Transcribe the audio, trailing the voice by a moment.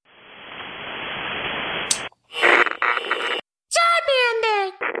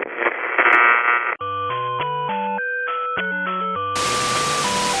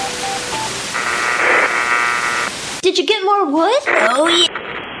Did you get more wood? Oh,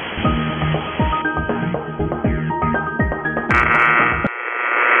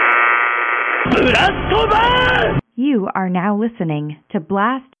 yeah. You are now listening to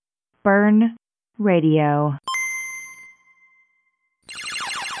Blast Burn Radio.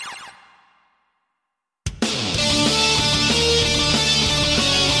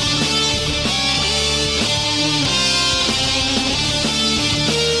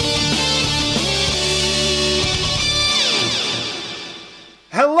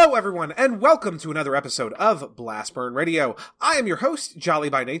 Hello, everyone, and welcome to another episode of Blast Burn Radio. I am your host, Jolly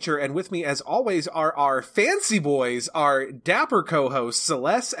by Nature, and with me, as always, are our fancy boys, our dapper co-hosts,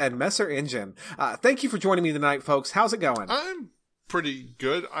 Celeste and Messer Engine. Thank you for joining me tonight, folks. How's it going? I'm pretty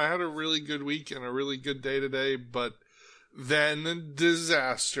good. I had a really good week and a really good day today, but then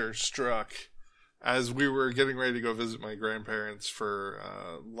disaster struck as we were getting ready to go visit my grandparents for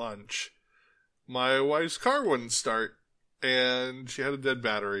lunch. My wife's car wouldn't start. And she had a dead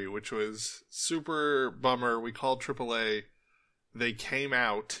battery, which was super bummer. We called AAA. They came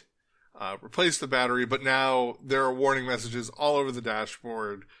out, replaced the battery, but now there are warning messages all over the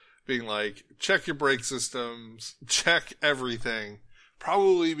dashboard being like, check your brake systems, check everything,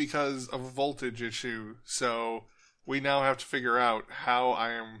 probably because of a voltage issue. So we now have to figure out how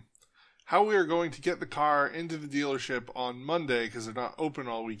we are going to get the car into the dealership on Monday, because they're not open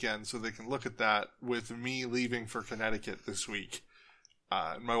all weekend, so they can look at that with me leaving for Connecticut this week.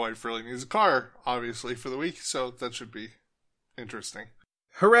 My wife really needs a car, obviously, for the week, so that should be interesting.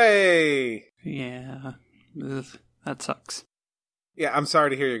 Hooray! Yeah, that sucks. Yeah, I'm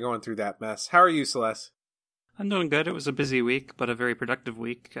sorry to hear you're going through that mess. How are you, Celeste? I'm doing good. It was a busy week, but a very productive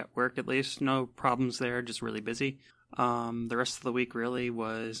week at work, at least. No problems there, just really busy. The rest of the week really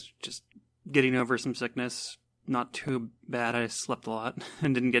was just getting over some sickness. Not too bad. I slept a lot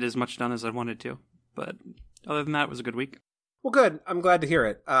and didn't get as much done as I wanted to. But other than that, it was a good week. Well, good. I'm glad to hear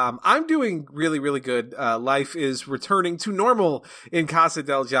it. I'm doing really, really good. Life is returning to normal in Casa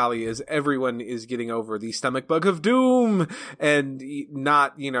del Jolly as everyone is getting over the stomach bug of doom and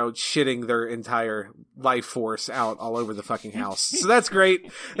not, shitting their entire life force out all over the fucking house. So that's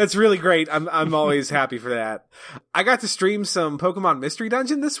great. That's really great. I'm always happy for that. I got to stream some Pokemon Mystery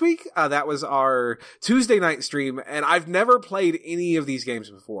Dungeon this week. That was our Tuesday night stream, and I've never played any of these games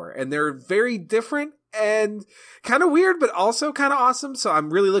before, and they're very different and kind of weird, but also kind of awesome. So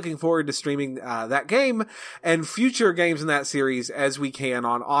I'm really looking forward to streaming that game and future games in that series as we can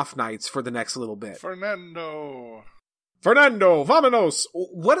on off nights for the next little bit. Fernando, Vámonos.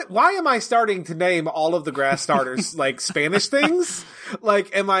 Why am I starting to name all of the grass starters like Spanish things?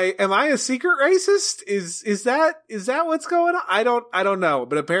 Like, am I a secret racist? Is that what's going on? I don't know,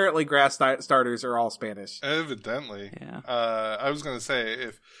 but apparently grass starters are all Spanish. Evidently. Yeah. I was going to say,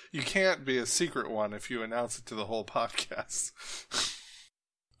 if you can't be a secret one if you announce it to the whole podcast.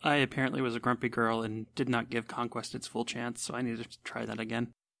 I apparently was a grumpy girl and did not give Conquest its full chance, so I need to try that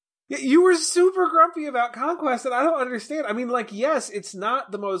again. Yeah, you were super grumpy about Conquest, and I don't understand. I mean, yes, it's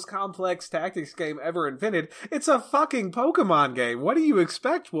not the most complex tactics game ever invented. It's a fucking Pokemon game. What do you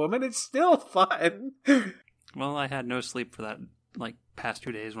expect, woman? It's still fun. Well, I had no sleep for that, past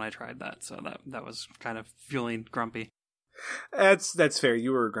 2 days when I tried that, so that was kind of feeling grumpy. That's fair.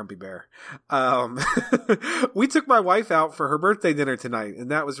 You were a grumpy bear. We took my wife out for her birthday dinner tonight,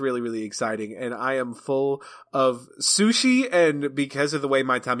 and that was really, really exciting. And I am full of sushi, and because of the way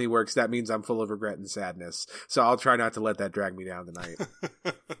my tummy works, that means I'm full of regret and sadness. So I'll try not to let that drag me down tonight.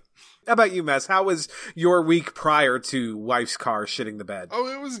 How about you, Mess? How was your week prior to wife's car shitting the bed? Oh,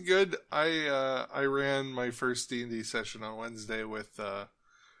 it was good. I ran my first D&D session on Wednesday with the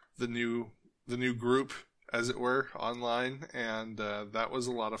new group, as it were, online, and that was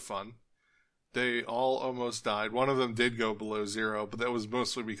a lot of fun. They all almost died. One of them did go below 0, but that was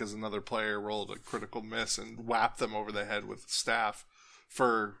mostly because another player rolled a critical miss and whapped them over the head with staff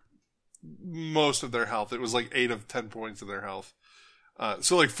for most of their health. It was 8 of 10 points of their health.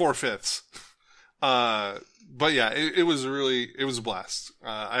 So 4/5. But yeah, it was a blast.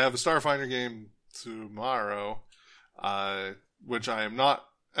 I have a Starfinder game tomorrow, which I am not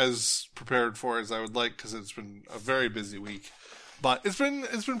as prepared for as I would like, because it's been a very busy week, but it's been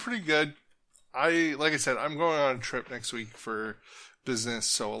pretty good. Like I said, I'm going on a trip next week for business,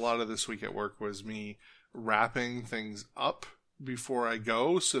 so a lot of this week at work was me wrapping things up before I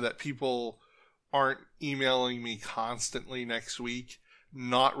go, so that people aren't emailing me constantly next week,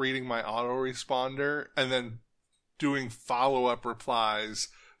 not reading my autoresponder, and then doing follow-up replies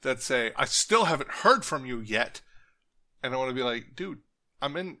that say, I still haven't heard from you yet. And I want to be like, dude,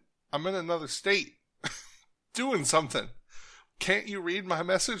 I'm in another state doing something. Can't you read my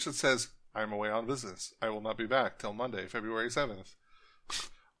message that says, I'm away on business. I will not be back till Monday, February 7th.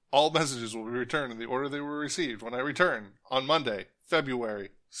 All messages will be returned in the order they were received when I return on Monday,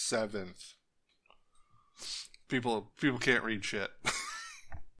 February 7th. People can't read shit.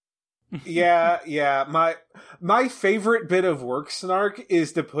 Yeah. My favorite bit of work snark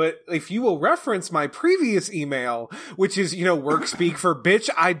is to put, if you will reference my previous email, which is, work speak for bitch,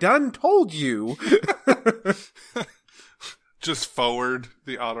 I done told you. Just forward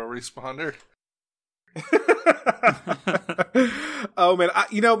the autoresponder. Oh man,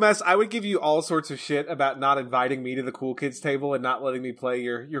 Mess, I would give you all sorts of shit about not inviting me to the cool kids table and not letting me play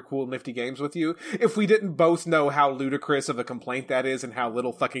your cool nifty games with you if we didn't both know how ludicrous of a complaint that is and how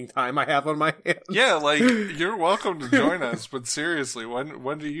little fucking time I have on my hands. Yeah, like, you're welcome to join us, but seriously,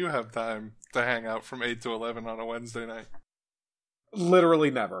 when do you have time to hang out from 8 to 11 on a Wednesday night?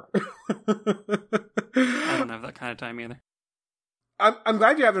 Literally never. I don't have that kind of time either. I'm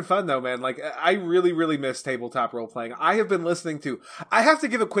glad you're having fun though, man. Like, I really, really miss tabletop role playing. I have been listening to, I have to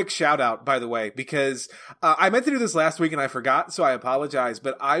give a quick shout out, by the way, because I meant to do this last week and I forgot, so I apologize,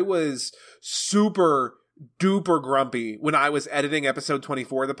 but I was super duper grumpy when I was editing episode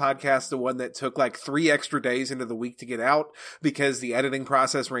 24 of the podcast, the one that took like 3 extra days into the week to get out because the editing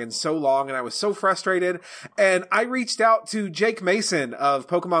process ran so long and I was so frustrated. And I reached out to Jake Mason of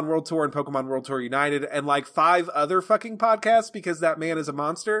Pokemon World Tour and Pokemon World Tour United and like 5 other fucking podcasts because that man is a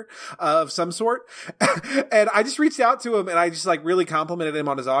monster of some sort. And I just reached out to him and I just like really complimented him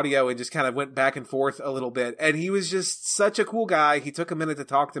on his audio and just kind of went back and forth a little bit. And he was just such a cool guy. He took a minute to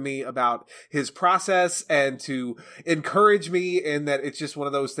talk to me about his process and to encourage me in that it's just one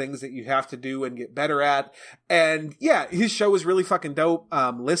of those things that you have to do and get better at. And yeah, his show was really fucking dope.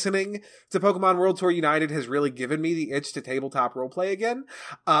 Listening to Pokemon World Tour United has really given me the itch to tabletop roleplay again.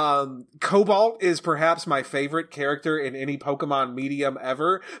 Cobalt is perhaps my favorite character in any Pokemon medium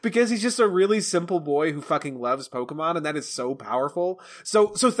ever because he's just a really simple boy who fucking loves Pokemon, and that is so powerful. So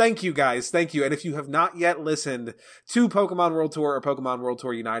thank you guys. Thank you. And if you have not yet listened to Pokemon World Tour or Pokemon World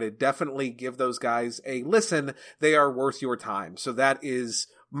Tour United, definitely give those guys a listen. They are worth your time. So that is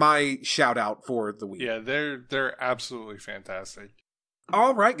my shout out for the week. Yeah, they're absolutely fantastic.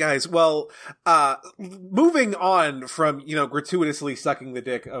 All right, guys. Well, moving on from, gratuitously sucking the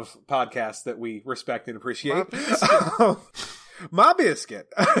dick of podcasts that we respect and appreciate. My biscuit.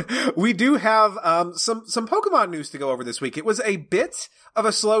 We do have some Pokemon news to go over this week. It was a bit of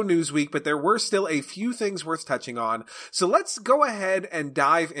a slow news week, but there were still a few things worth touching on. So let's go ahead and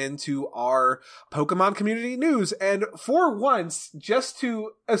dive into our Pokemon community news. And for once, just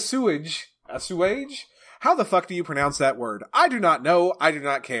to assuage? How the fuck do you pronounce that word? I do not know. I do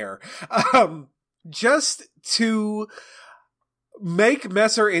not care. Just to make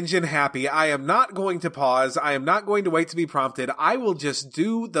Messer Engine happy, I am not going to pause. I am not going to wait to be prompted. I will just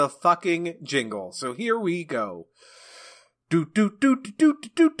do the fucking jingle. So here we go. Here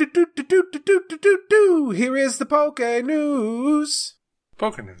is the Poke News.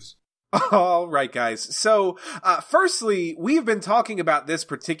 Poke News. All right, guys. So, firstly, we've been talking about this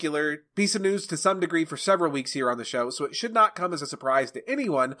particular piece of news to some degree for several weeks here on the show, so it should not come as a surprise to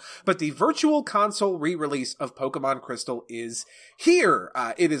anyone, but the Virtual Console re-release of Pokemon Crystal is here.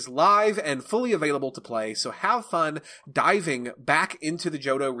 It is live and fully available to play, so have fun diving back into the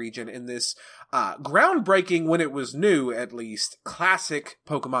Johto region in this groundbreaking, when it was new at least, classic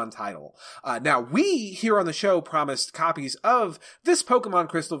Pokemon title. Now, we here on the show promised copies of this Pokemon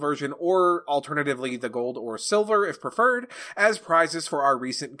Crystal version, or alternatively the Gold or Silver if preferred, as prizes for our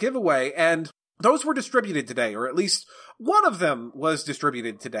recent giveaway, and those were distributed today, or at least one of them was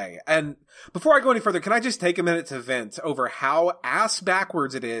distributed today. And before I go any further, can I just take a minute to vent over how ass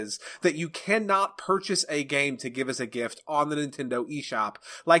backwards it is that you cannot purchase a game to give as a gift on the Nintendo eShop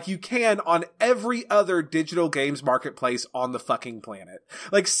like you can on every other digital games marketplace on the fucking planet?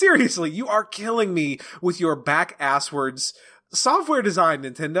 Like, seriously, you are killing me with your back asswards software design,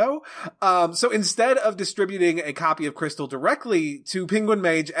 Nintendo. So instead of distributing a copy of Crystal directly to Penguin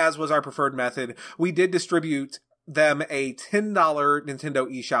Mage, as was our preferred method, we did distribute them a $10 Nintendo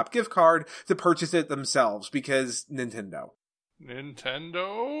eShop gift card to purchase it themselves, because Nintendo.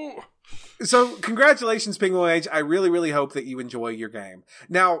 So congratulations, Penguin Mage. I really, really hope that you enjoy your game.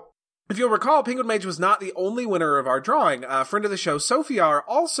 Now, if you'll recall, Penguin Mage was not the only winner of our drawing. A friend of the show, Sophiar,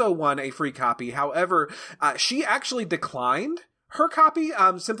 also won a free copy. However, she actually declined her copy,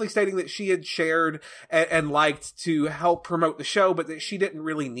 simply stating that she had shared and liked to help promote the show, but that she didn't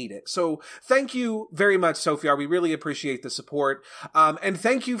really need it. So thank you very much, Sophia. We really appreciate the support. And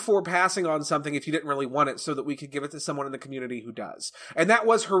thank you for passing on something if you didn't really want it so that we could give it to someone in the community who does. And that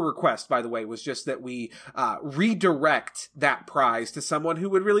was her request, by the way, was just that we redirect that prize to someone who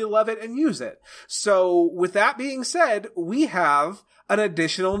would really love it and use it. So with that being said, we have an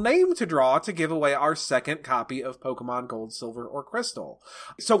additional name to draw to give away our second copy of Pokemon Gold, Silver, or Crystal.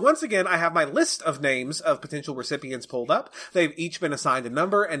 So once again, I have my list of names of potential recipients pulled up. They've each been assigned a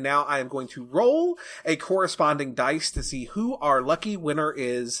number, and now I am going to roll a corresponding dice to see who our lucky winner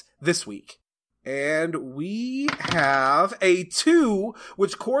is this week. And we have a 2,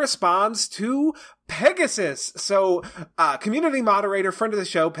 which corresponds to Pegasus. So, community moderator, friend of the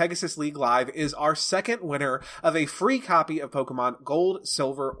show, Pegasus League Live, is our second winner of a free copy of Pokemon Gold,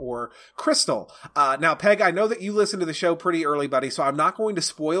 Silver, or Crystal. Now, Peg, I know that you listened to the show pretty early, buddy, so I'm not going to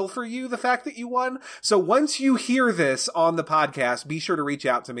spoil for you the fact that you won. So once you hear this on the podcast, be sure to reach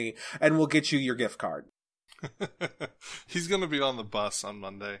out to me, and we'll get you your gift card. He's going to be on the bus on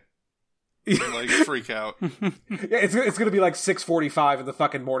Monday. And, like, freak out. Yeah, it's going to be like 6:45 in the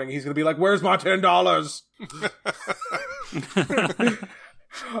fucking morning. He's going to be like, "Where's my $10?"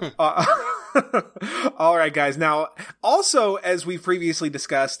 All right, guys. Now, also, as we previously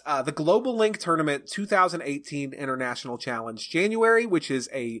discussed, the Global Link Tournament 2018 International Challenge January, which is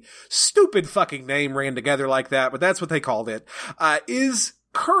a stupid fucking name ran together like that, but that's what they called it, is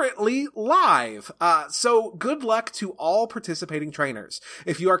currently live. So good luck to all participating trainers.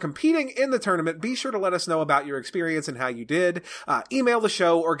 If you are competing in the tournament, be sure to let us know about your experience and how you did. Email the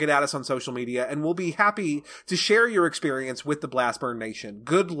show or get at us on social media, and we'll be happy to share your experience with the Blastburn Nation.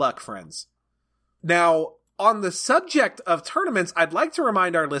 Good luck, friends. Now, on the subject of tournaments, I'd like to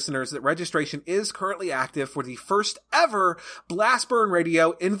remind our listeners that registration is currently active for the first ever Blastburn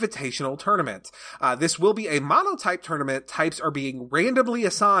Radio Invitational Tournament. This will be a monotype tournament. Types are being randomly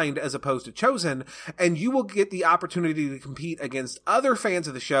assigned as opposed to chosen, and you will get the opportunity to compete against other fans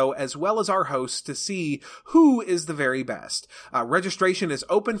of the show as well as our hosts to see who is the very best. Registration is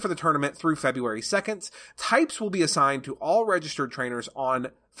open for the tournament through February 2nd. Types will be assigned to all registered trainers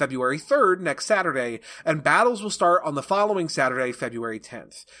on February 3rd, next Saturday, and battles will start on the following Saturday, February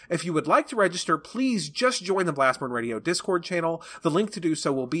 10th. If you would like to register, please just join the Blastburn Radio Discord channel. The link to do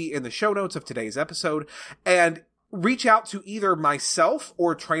so will be in the show notes of today's episode, and reach out to either myself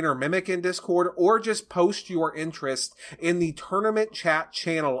or Trainer Mimic in Discord, or just post your interest in the tournament chat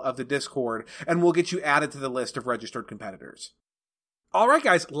channel of the Discord, and we'll get you added to the list of registered competitors. All right,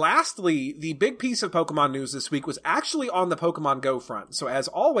 guys. Lastly, the big piece of Pokemon news this week was actually on the Pokemon Go front. So as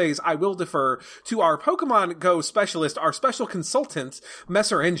always, I will defer to our Pokemon Go specialist, our special consultant,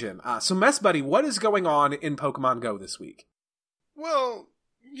 Messer Engine. So Mess Buddy, what is going on in Pokemon Go this week? Well,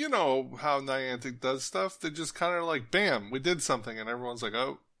 you know how Niantic does stuff. They just kind of like, bam, we did something, and everyone's like,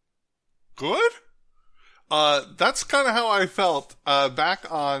 oh, good? That's kind of how I felt. Back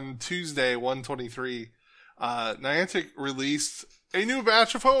on Tuesday, 1/23, Niantic released a new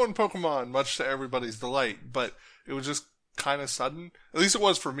batch of Hoenn Pokemon, much to everybody's delight, but it was just kind of sudden. At least it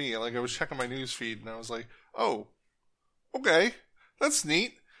was for me. Like, I was checking my news feed, and I was like, oh, okay, that's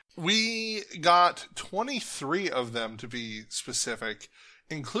neat. We got 23 of them, to be specific,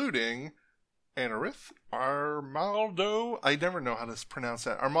 including Anorith, Armaldo, I never know how to pronounce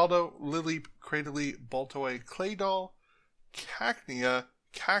that, Armaldo, Lily, Cradily, Baltoy, Claydol, Cacnea,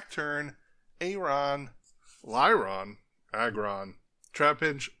 Cacturne, Aron, Lyron, Aggron,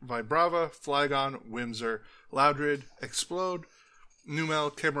 Trapinch, Vibrava, Flygon, Whimsir, Loudred, Explode,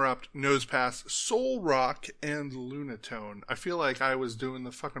 Numel, Camerupt, Nosepass, Solrock, and Lunatone. I feel like I was doing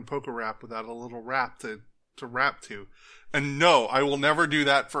the fucking poker rap without a little rap to rap to. And no, I will never do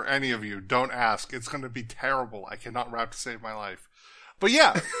that for any of you. Don't ask. It's going to be terrible. I cannot rap to save my life. But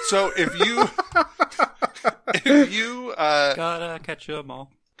yeah, so if you gotta catch them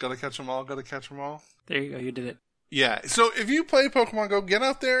all. Gotta catch them all. There you go. You did it. Yeah, so if you play Pokemon Go, get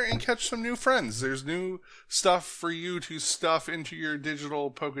out there and catch some new friends. There's new stuff for you to stuff into your digital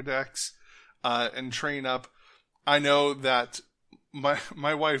Pokedex and train up. I know that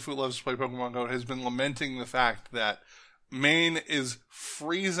my wife, who loves to play Pokemon Go, has been lamenting the fact that Maine is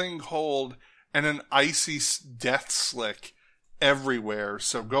freezing cold and an icy death slick everywhere.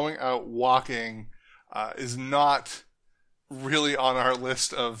 So going out walking is not really on our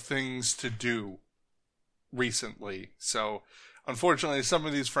list of things to do recently. So unfortunately, some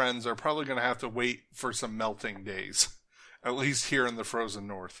of these friends are probably going to have to wait for some melting days, at least here in the frozen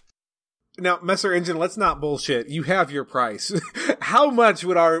north. Now, Messer Engine, let's not bullshit. You have your price. How much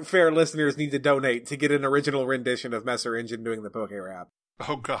would our fair listeners need to donate to get an original rendition of Messer Engine doing the Poke Rap?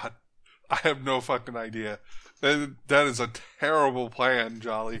 Oh, God. I have no fucking idea. That is a terrible plan,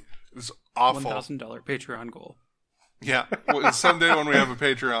 Jolly. It's awful. $1,000 Patreon goal. Yeah. Well, someday when we have a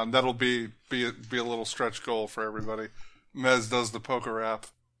Patreon, that'll be a little stretch goal for everybody. Mez does the Poke Rap.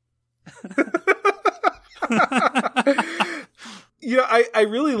 You know, I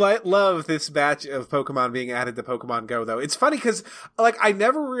really love this batch of Pokemon being added to Pokemon Go, though. It's funny because, like, I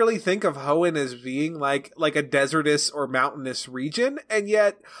never really think of Hoenn as being like a desertous or mountainous region, and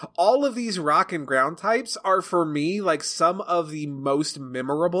yet all of these rock and ground types are, for me, like, some of the most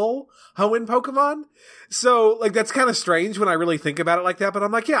memorable Hoenn Pokemon. So, like, that's kind of strange when I really think about it like that, but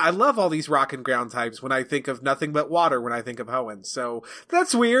I'm like, yeah, I love all these rock and ground types when I think of nothing but water when I think of Hoenn. So,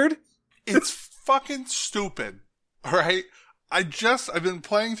 that's weird. It's fucking stupid, alright? I've been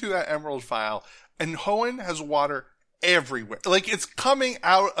playing through that Emerald file, and Hoenn has water everywhere. Like, it's coming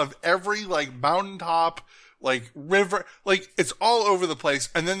out of every, like, mountaintop, like, river, like, it's all over the place,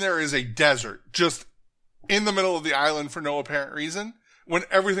 and then there is a desert, just in the middle of the island for no apparent reason, when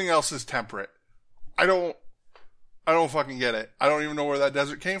everything else is temperate. I don't fucking get it. I don't even know where that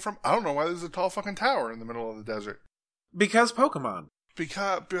desert came from. I don't know why there's a tall fucking tower in the middle of the desert. Because Pokemon.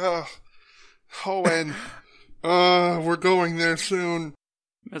 Because, Hoenn... we're going there soon.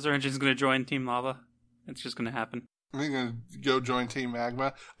 Messer Engine's going to join Team Lava. It's just going to happen. I'm going to go join Team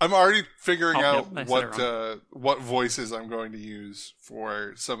Magma. I'm already figuring out what voices I'm going to use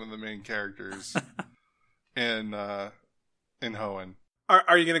for some of the main characters in Hoenn.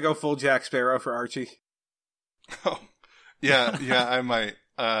 Are you going to go full Jack Sparrow for Archie? Oh, yeah, I might.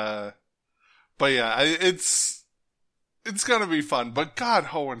 But yeah, it's going to be fun. But God,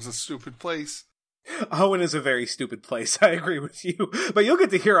 Hoenn's a stupid place. Hoenn is a very stupid place. I agree with you. But you'll get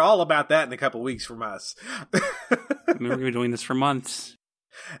to hear all about that in a couple weeks from us. I mean, we're going to be doing this for months.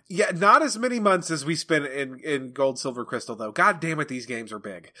 Yeah, not as many months as we spent in Gold, Silver, Crystal, though. God damn it, these games are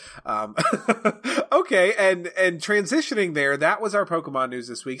big. Okay, and transitioning there, that was our Pokemon news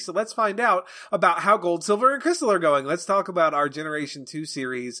this week. So let's find out about how Gold, Silver, and Crystal are going. Let's talk about our Generation 2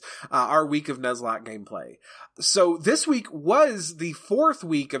 series, our week of Nuzlocke gameplay. So this week was the 4th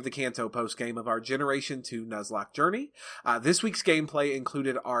week of the Kanto postgame of our Generation 2 Nuzlocke journey. This week's gameplay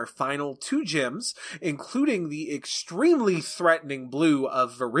included our final 2 gyms, including the extremely threatening blue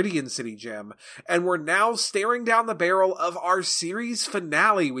of Viridian City Gym, and we're now staring down the barrel of our series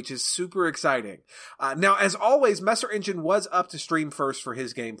finale, which is super exciting. Now, as always, Messer Engine was up to stream first for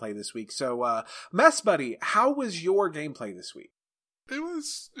his gameplay this week. So, Mess Buddy, how was your gameplay this week? It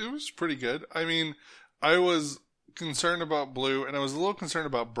was pretty good. I mean, I was concerned about Blue, and I was a little concerned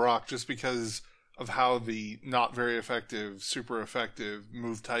about Brock just because of how the not very effective, super effective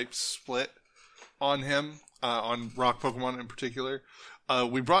move types split on him, on rock Pokemon in particular.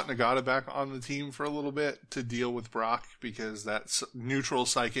 We brought Nagata back on the team for a little bit to deal with Brock because that neutral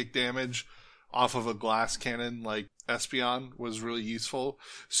psychic damage off of a glass cannon like Espeon was really useful.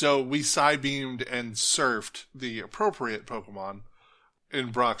 So we Psybeamed and surfed the appropriate Pokemon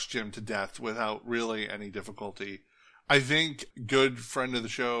in Brock's gym to death without really any difficulty. I think good friend of the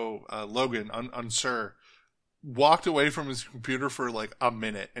show, Logan, Unsur, walked away from his computer for like a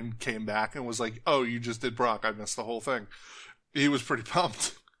minute and came back and was like, oh, you just did Brock. I missed the whole thing. He was pretty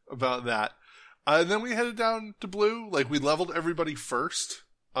pumped about that. And then we headed down to Blue. Like, we leveled everybody first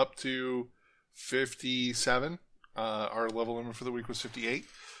up to 57. Our level limit for the week was 58.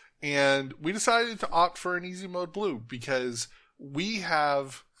 And we decided to opt for an easy mode Blue because we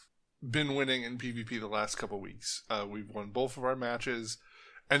have been winning in PvP the last couple weeks. We've won both of our matches,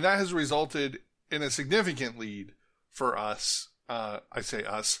 and that has resulted in a significant lead for us. I say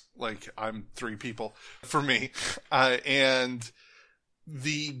us, like I'm 3 people for me. And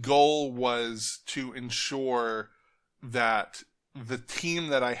the goal was to ensure that the team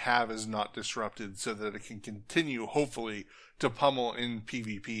that I have is not disrupted so that it can continue, hopefully, to pummel in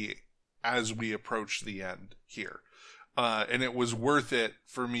PvP as we approach the end here. And it was worth it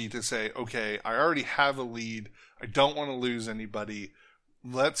for me to say, okay, I already have a lead. I don't want to lose anybody.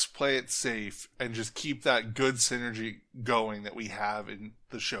 Let's play it safe and just keep that good synergy going that we have in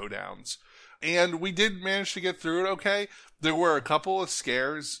the showdowns. And we did manage to get through it okay. There were a couple of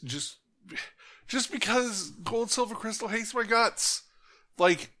scares just because Gold, Silver, Crystal hates my guts.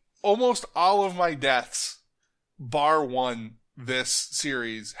 Like, almost all of my deaths, bar one this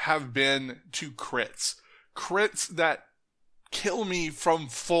series, have been to crits. Crits that kill me from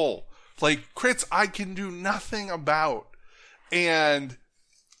full. Like, crits I can do nothing about. And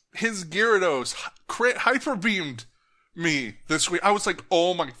his Gyarados crit hyper beamed me this week. I was like,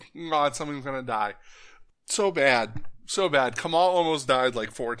 oh my God, something's going to die. So bad. So bad. Kamal almost died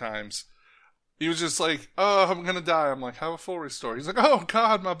like 4 times. He was just like, oh, I'm going to die. I'm like, have a full restore. He's like, oh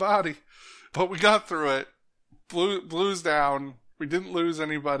God, my body. But we got through it. Blue's down. We didn't lose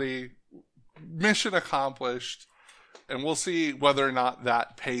anybody. Mission accomplished. And we'll see whether or not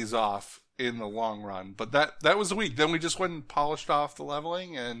that pays off in the long run. But that was a week. Then we just went and polished off the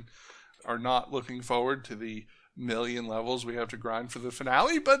leveling and are not looking forward to the million levels we have to grind for the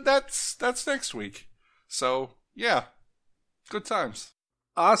finale. But that's next week. So, yeah. Good times.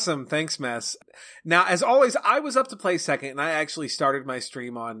 Awesome. Thanks, Mess. Now, as always, I was up to play second, and I actually started my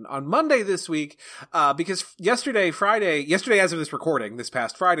stream on Monday this week, because yesterday as of this recording, this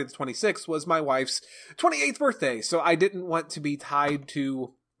past Friday, the 26th, was my wife's 28th birthday. So I didn't want to be tied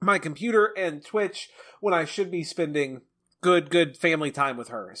to my computer and Twitch when I should be spending good family time with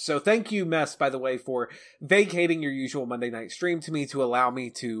her. So thank you, Mess, by the way, for vacating your usual Monday night stream to me to allow me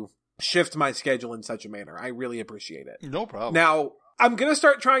to shift my schedule in such a manner. I really appreciate it. No problem. Now, I'm going to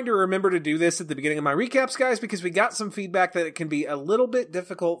start trying to remember to do this at the beginning of my recaps, guys, because we got some feedback that it can be a little bit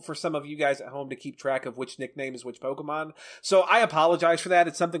difficult for some of you guys at home to keep track of which nickname is which Pokemon. So I apologize for that.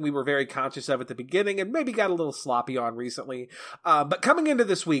 It's something we were very conscious of at the beginning and maybe got a little sloppy on recently. But coming into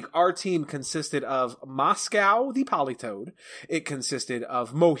this week, our team consisted of Moscow, the Politoed. It consisted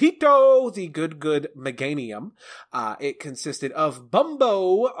of Mojito, the good Meganium. It consisted of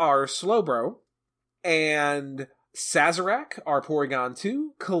Bumbo, our Slowbro, and Sazerac, our Porygon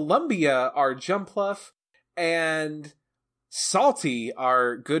 2, Columbia, our Jumpluff, and Salty,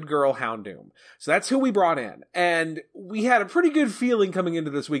 our good girl Houndoom. So that's who we brought in. And we had a pretty good feeling coming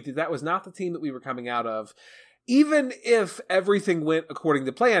into this week that was not the team that we were coming out of, even if everything went according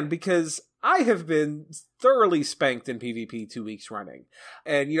to plan, because I have been thoroughly spanked in PvP 2 weeks running.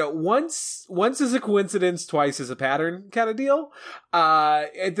 And, once is a coincidence, twice is a pattern kind of deal.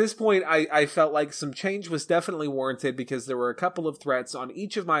 At this point, I felt like some change was definitely warranted because there were a couple of threats on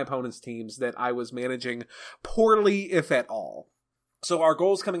each of my opponent's teams that I was managing poorly, if at all. So our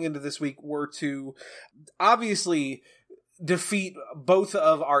goals coming into this week were to obviously defeat both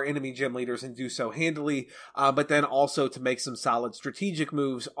of our enemy gym leaders and do so handily, but then also to make some solid strategic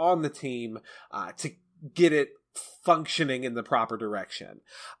moves on the team to get it functioning in the proper direction.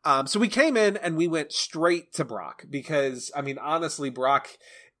 So we came in and we went straight to Brock because, honestly, Brock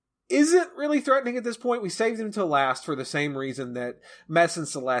isn't really threatening at this point. We saved him till last for the same reason that Mess and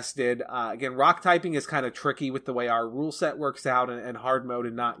Celeste did. Again, rock typing is kind of tricky with the way our rule set works out and hard mode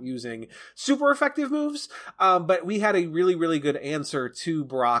and not using super effective moves. But we had a really, really good answer to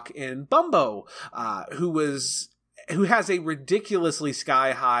Brock in Bumbo, who has a ridiculously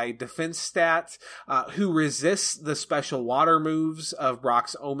sky-high defense stat, who resists the special water moves of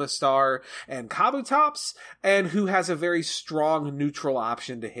Brock's Omastar and Kabutops, and who has a very strong neutral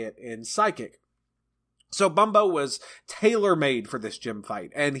option to hit in Psychic. So Bumbo was tailor-made for this gym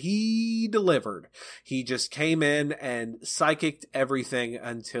fight, and he delivered. He just came in and psychicked everything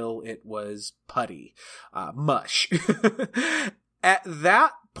until it was putty. Mush. At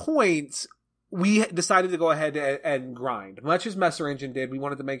that point, we decided to go ahead and grind. Much as Messer Engine did, we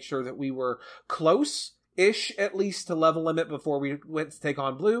wanted to make sure that we were close-ish, at least, to level limit before we went to take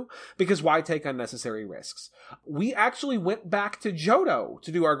on Blue, because why take unnecessary risks? We actually went back to Johto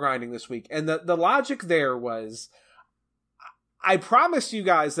to do our grinding this week, and the logic there was, I promised you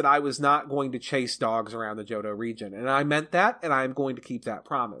guys that I was not going to chase dogs around the Johto region, and I meant that, and I'm going to keep that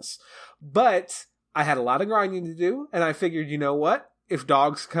promise. But I had a lot of grinding to do, and I figured, you know what? If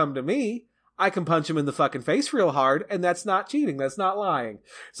dogs come to me, I can punch him in the fucking face real hard, and that's not cheating. That's not lying.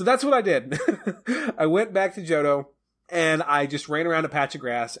 So that's what I did. I went back to Johto, and I just ran around a patch of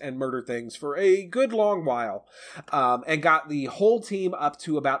grass and murdered things for a good long while, and got the whole team up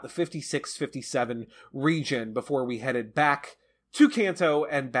to about the 56-57 region before we headed back to Kanto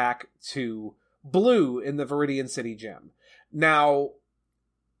and back to Blue in the Viridian City Gym. Now,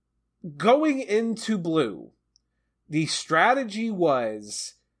 going into Blue, the strategy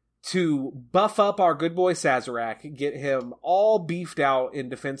was to buff up our good boy Sazerac, get him all beefed out in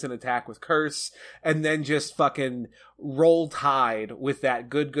defense and attack with Curse, and then just fucking roll Tide with that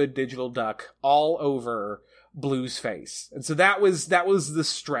good digital duck all over Blue's face. And so that was the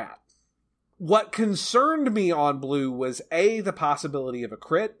strat. What concerned me on Blue was the possibility of a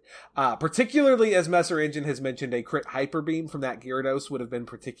crit, particularly as Messer Engine has mentioned, a crit Hyper Beam from that Gyarados would have been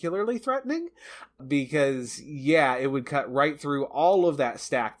particularly threatening, because it would cut right through all of that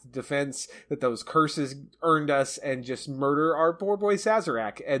stacked defense that those curses earned us and just murder our poor boy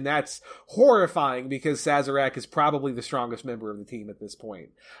Sazerac. And that's horrifying because Sazerac is probably the strongest member of the team at this point,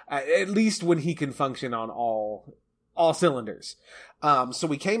 at least when he can function on all all cylinders. So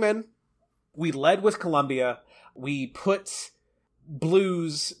we came in, we led with Columbia, we put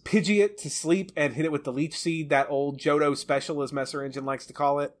Blue's Pidgeot to sleep and hit it with the Leech Seed, that old Johto special, as Messer Engine likes to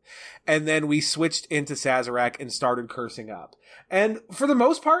call it. And then we switched into Sazerac and started cursing up. And for the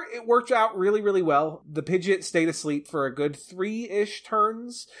most part, it worked out really, really well. The Pidgeot stayed asleep for a good 3-ish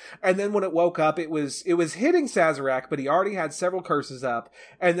turns. And then when it woke up, it was hitting Sazerac, but he already had several curses up.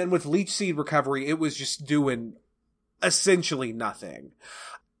 And then with Leech Seed recovery, it was just doing essentially nothing.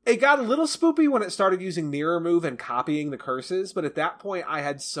 It got a little spoopy when it started using Mirror Move and copying the curses, but at that point I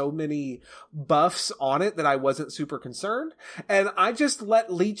had so many buffs on it that I wasn't super concerned, and I just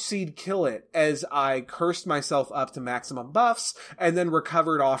let Leech Seed kill it as I cursed myself up to maximum buffs, and then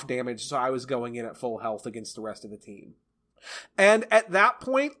recovered off damage so I was going in at full health against the rest of the team. And at that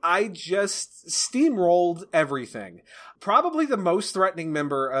point, I just steamrolled everything. Probably the most threatening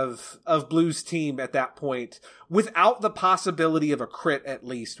member of Blue's team at that point, without the possibility of a crit at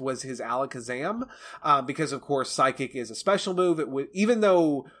least, was his Alakazam. Because of course, Psychic is a special move. Even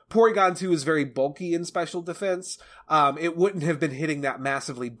though Porygon 2 is very bulky in special defense, it wouldn't have been hitting that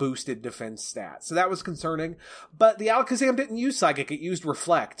massively boosted defense stat. So that was concerning. But the Alakazam didn't use Psychic, it used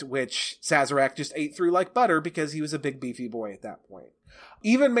Reflect, which Sazerac just ate through like butter because he was a big beefy boy at that point.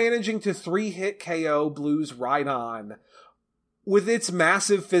 Even managing to 3-hit KO Blue's Rhydon with its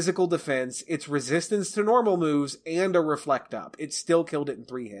massive physical defense, its resistance to normal moves, and a Reflect Up. It still killed it in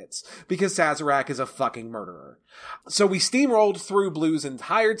 3 hits, because Sazerac is a fucking murderer. So we steamrolled through Blue's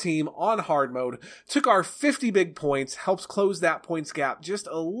entire team on hard mode, took our 50 big points, helped close that points gap just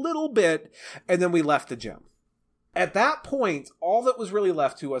a little bit, and then we left the gym. At that point, all that was really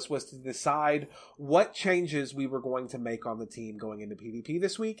left to us was to decide what changes we were going to make on the team going into PvP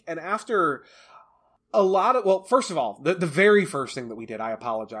this week, and after first of all, the very first thing that we did, I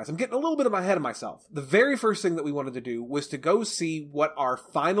apologize, I'm getting a little bit ahead of myself. The very first thing that we wanted to do was to go see what our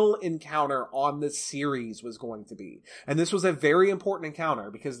final encounter on the series was going to be. And this was a very important encounter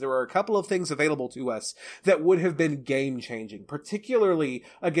because there were a couple of things available to us that would have been game-changing, particularly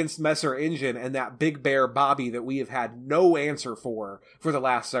against Messer Engine and that big bear Bobby that we have had no answer for the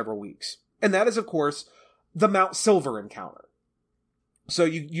last several weeks. And that is, of course, the Mount Silver encounter. So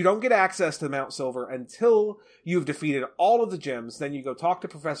you don't get access to Mount Silver until you've defeated all of the gyms. Then you go talk to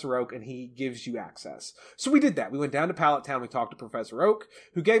Professor Oak and he gives you access. So we did that. We went down to Pallet Town. We talked to Professor Oak,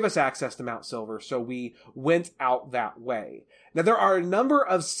 who gave us access to Mount Silver. So we went out that way. Now there are a number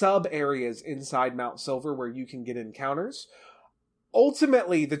of sub areas inside Mount Silver where you can get encounters.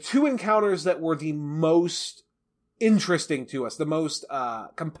 Ultimately, the 2 encounters that were the most interesting to us, the most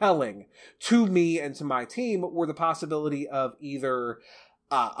compelling to me and to my team, were the possibility of either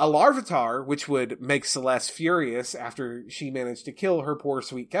a Larvitar, which would make Celeste furious after she managed to kill her poor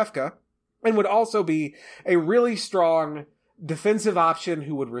sweet Kefka, and would also be a really strong defensive option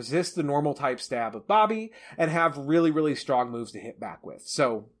who would resist the normal type stab of Bobby and have really, really strong moves to hit back with.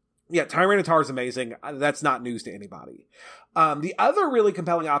 So yeah, Tyranitar is amazing. That's not news to anybody. The other really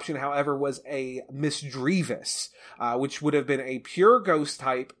compelling option, however, was a Misdreavus, which would have been a pure ghost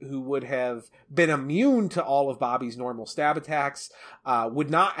type who would have been immune to all of Bobby's normal stab attacks, would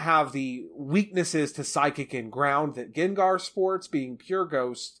not have the weaknesses to Psychic and Ground that Gengar sports, being pure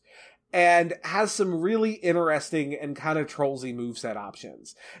ghost, and has some really interesting and kind of trollsy moveset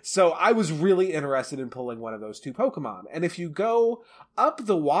options. So I was really interested in pulling one of those 2 Pokemon. And if you go up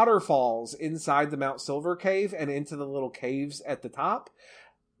the waterfalls inside the Mount Silver cave and into the little caves at the top,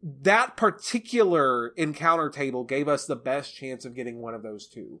 that particular encounter table gave us the best chance of getting one of those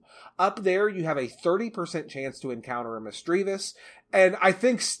 2. Up there, you have a 30% chance to encounter a Misdreavus, and I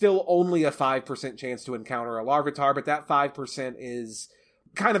think still only a 5% chance to encounter a Larvitar, but that 5% is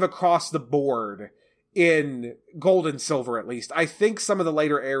kind of across the board in Gold and Silver, at least. I think some of the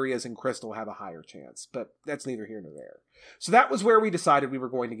later areas in Crystal have a higher chance, but that's neither here nor there. So that was where we decided we were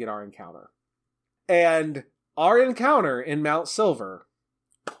going to get our encounter. And our encounter in Mount Silver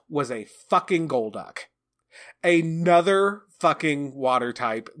was a fucking Golduck. Another fucking water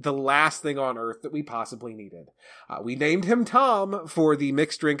type, the last thing on Earth that we possibly needed. We named him Tom for the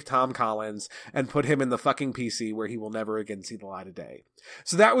mixed drink Tom Collins and put him in the fucking PC where he will never again see the light of day.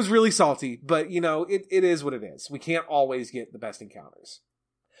 So that was really salty, but it is what it is. We can't always get the best encounters.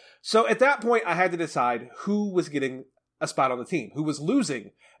 So at that point, I had to decide who was getting a spot on the team, who was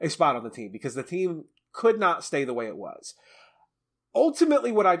losing a spot on the team, because the team could not stay the way it was.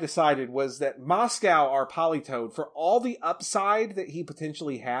 Ultimately, what I decided was that Moscow, our Politoed, for all the upside that he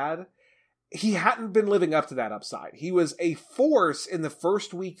potentially had, he hadn't been living up to that upside. He was a force in the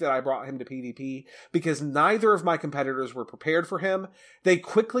first week that I brought him to PvP because neither of my competitors were prepared for him. They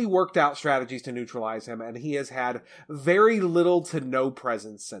quickly worked out strategies to neutralize him, and he has had very little to no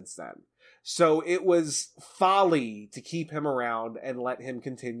presence since then. So it was folly to keep him around and let him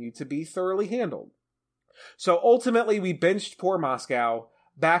continue to be thoroughly handled. So ultimately, we benched poor Moscow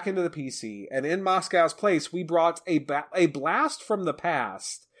back into the PC, and in Moscow's place, we brought a blast from the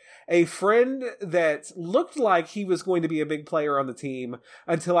past. A friend that looked like he was going to be a big player on the team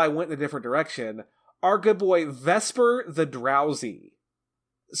until I went in a different direction. Our good boy, Vesper the Drowsy.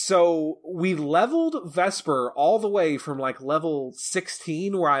 So we leveled Vesper all the way from like level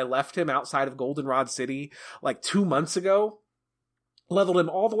 16, where I left him outside of Goldenrod City like 2 months ago. Leveled him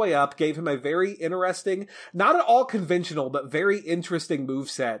all the way up, gave him a very interesting, not at all conventional, but very interesting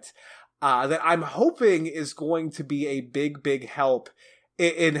moveset that I'm hoping is going to be a big, big help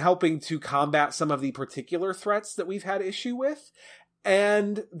in helping to combat some of the particular threats that we've had issue with.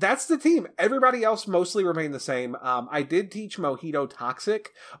 And that's the team. Everybody else mostly remained the same. I did teach Mojito Toxic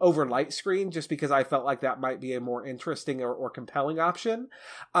over Light Screen just because I felt like that might be a more interesting or compelling option.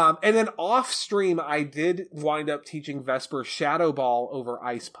 And then off stream, I did wind up teaching Vesper Shadow Ball over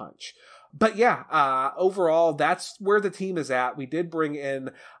Ice Punch. But yeah, overall, that's where the team is at. We did bring in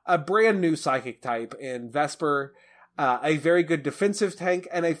a brand new Psychic type in Vesper, a very good defensive tank,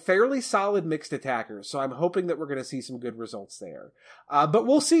 and a fairly solid mixed attacker. So I'm hoping that we're going to see some good results there. But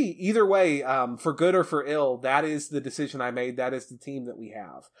we'll see. Either way, for good or for ill, that is the decision I made. That is the team that we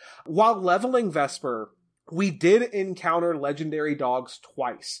have. While leveling Vesper, we did encounter legendary dogs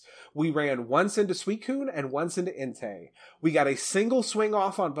twice. We ran once into Suicune and once into Entei. We got a single swing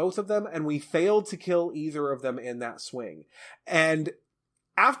off on both of them, and we failed to kill either of them in that swing. And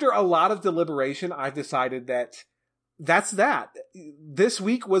after a lot of deliberation, I've decided that that's that. This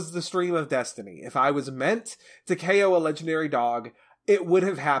week was the stream of destiny. If I was meant to KO a legendary dog, it would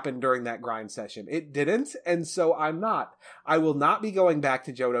have happened during that grind session. It didn't, and so I'm not. I will not be going back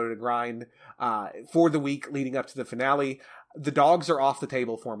to Johto to grind for the week leading up to the finale. The dogs are off the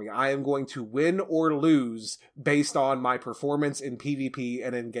table for me. I am going to win or lose based on my performance in PvP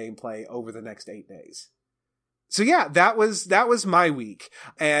and in gameplay over the next 8 days. So yeah, that was my week.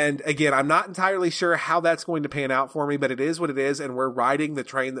 And again, I'm not entirely sure how that's going to pan out for me, but it is what it is, and we're riding the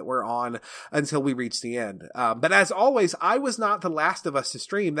train that we're on until we reach the end. But as always, I was not the last of us to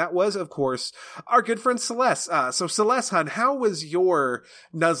stream. That was, of course, our good friend Celeste. So Celeste, hun, how was your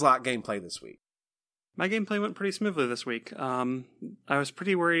Nuzlocke gameplay this week? My gameplay went pretty smoothly this week. I was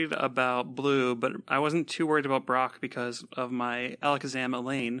pretty worried about Blue, but I wasn't too worried about Brock because of my Alakazam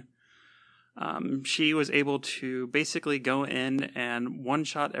Elaine. She was able to basically go in and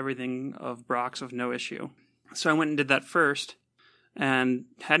one-shot everything of Brock's with no issue. So I went and did that first, and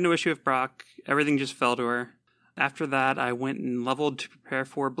had no issue with Brock. Everything just fell to her. After that, I went and leveled to prepare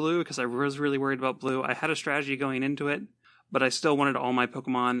for Blue, because I was really worried about Blue. I had a strategy going into it, but I still wanted all my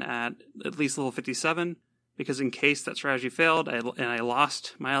Pokemon at least level 57, because in case that strategy failed, and I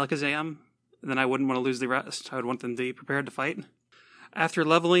lost my Alakazam, then I wouldn't want to lose the rest. I would want them to be prepared to fight. After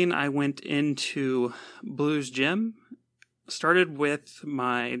leveling, I went into Blue's gym, started with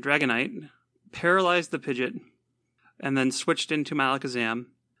my Dragonite, paralyzed the Pidgeot, and then switched into my Alakazam.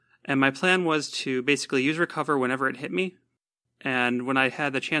 And my plan was to basically use Recover whenever it hit me, and when I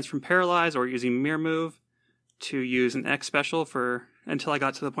had the chance from Paralyze or using Mirror Move, to use an X special until I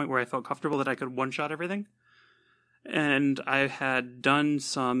got to the point where I felt comfortable that I could one-shot everything. And I had done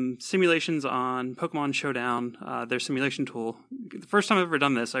some simulations on Pokemon Showdown, their simulation tool. The first time I've ever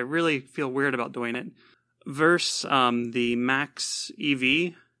done this, I really feel weird about doing it. Versus the max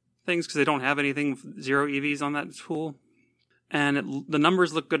EV things, because they don't have anything with 0 EVs on that tool. And the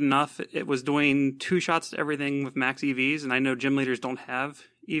numbers look good enough. It was doing 2 shots to everything with max EVs, and I know gym leaders don't have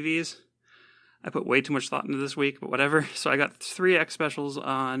EVs. I put way too much thought into this week, but whatever. So I got 3 X specials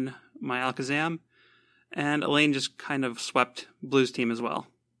on my Alakazam. And Elaine just kind of swept Blue's team as well.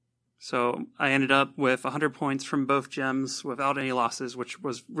 So I ended up with 100 points from both gems without any losses, which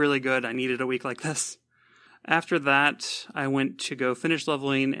was really good. I needed a week like this. After that, I went to go finish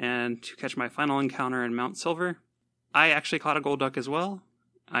leveling and to catch my final encounter in Mount Silver. I actually caught a Golduck as well.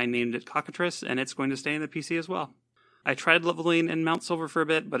 I named it Cockatrice, and it's going to stay in the PC as well. I tried leveling in Mount Silver for a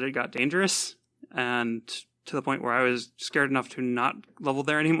bit, but it got dangerous, and to the point where I was scared enough to not level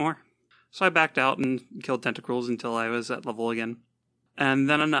there anymore. So I backed out and killed Tentacruels until I was at level again. And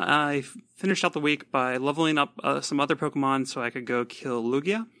then I finished out the week by leveling up some other Pokemon so I could go kill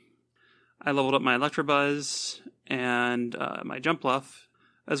Lugia. I leveled up my Electabuzz and my Jumpluff,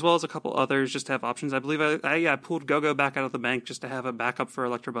 as well as a couple others just to have options. I believe I pulled Go-Go back out of the bank just to have a backup for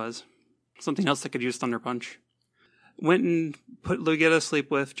Electabuzz. something else that could use Thunder Punch. Went and put Lugia to sleep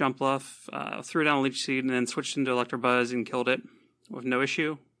with Jumpluff, threw down a Leech Seed, and then switched into Electabuzz and killed it with no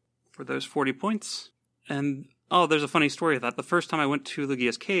issue for those 40 points. And, there's a funny story of that. The first time I went to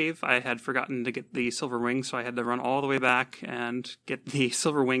Lugia's cave, I had forgotten to get the Silver Wing, so I had to run all the way back and get the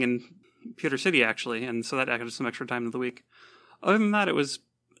Silver Wing in Pewter City, actually, and so that added some extra time to the week. Other than that, it was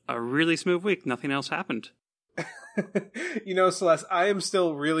a really smooth week. Nothing else happened. Celeste, I am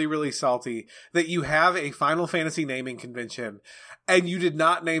still really, really salty that you have a Final Fantasy naming convention and you did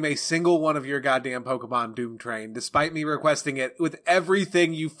not name a single one of your goddamn Pokemon Doom Train, despite me requesting it with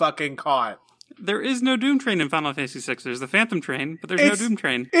everything you fucking caught. There is no Doom Train in Final Fantasy VI. There's the Phantom Train, but there's no Doom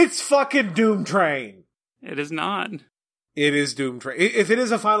Train. It's fucking Doom Train. It is not. It is Doom Train. If it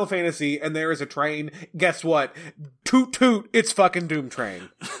is a Final Fantasy and there is a train, guess what? Toot toot, it's fucking Doom Train.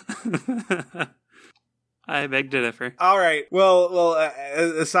 I beg to differ. All right. Well.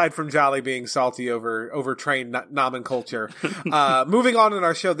 Aside from Jolly being salty over train nomenclature, moving on in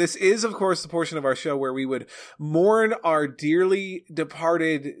our show. This is, of course, the portion of our show where we would mourn our dearly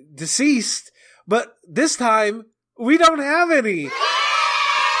departed deceased, but this time we don't have any.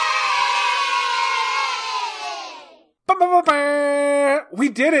 We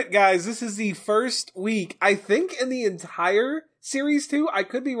did it, guys. This is the first week, I think, in the entire Series 2. I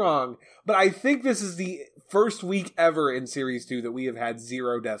could be wrong, but I think this is the first week ever in Series 2 that we have had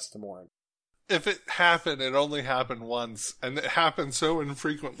 0 deaths to mourn. If it happened, it only happened once, and it happened so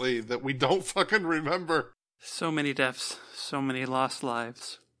infrequently that we don't fucking remember. So many deaths, so many lost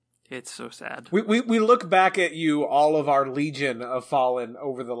lives. It's so sad. We look back at you, all of our legion of fallen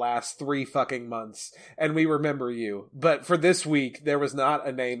over the last 3 fucking months, and we remember you. But for this week, there was not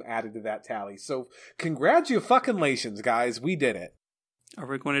a name added to that tally. So congratulations, guys. We did it. Are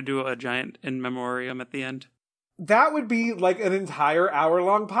we going to do a giant in memoriam at the end? That would be like an entire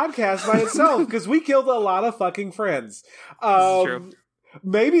hour-long podcast by itself, because we killed a lot of fucking friends. This is true.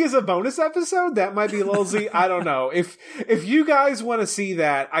 Maybe as a bonus episode, that might be a little Z. I don't know. If you guys want to see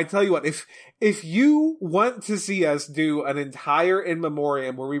that, I tell you what, if you want to see us do an entire in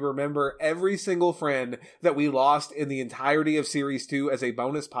memoriam where we remember every single friend that we lost in the entirety of Series 2 as a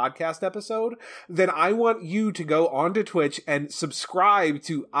bonus podcast episode, then I want you to go onto Twitch and subscribe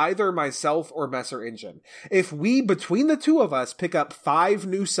to either myself or Messer Engine. If we, between the two of us, pick up 5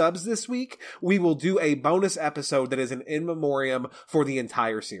 new subs this week, we will do a bonus episode that is an in memoriam for the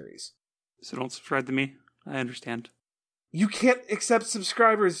entire series. So don't subscribe to me. I understand. You can't accept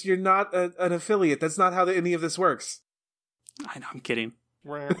subscribers. You're not an affiliate. That's not how any of this works. I know, I'm kidding.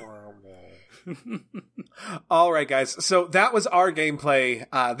 All right, guys. So that was our gameplay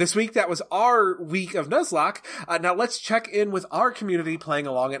this week. That was our week of Nuzlocke. Now let's check in with our community playing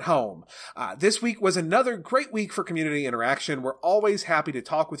along at home. This week was another great week for community interaction. We're always happy to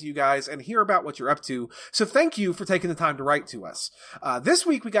talk with you guys and hear about what you're up to. So thank you for taking the time to write to us. This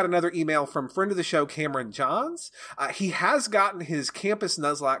week we got another email from friend of the show, Cameron Johns. He has gotten his campus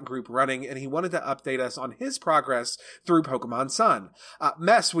Nuzlocke group running and he wanted to update us on his progress through Pokemon Sun.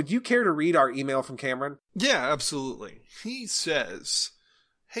 Mess, would you care to read our email from Cameron? Yeah, absolutely. He says,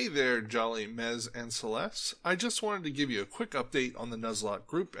 "Hey there, Jolly, Mez, and Celeste. I just wanted to give you a quick update on the Nuzlocke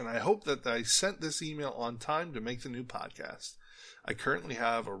group, and I hope that I sent this email on time to make the new podcast. I currently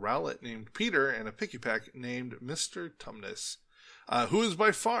have a Rowlet named Peter and a Pikipek named Mr. Tumnus, who is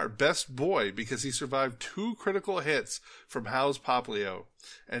by far best boy because he survived 2 critical hits from How's Poplio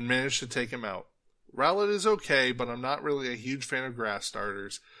and managed to take him out. Rowlet is okay, but I'm not really a huge fan of grass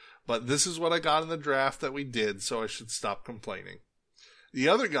starters. But this is what I got in the draft that we did, so I should stop complaining. The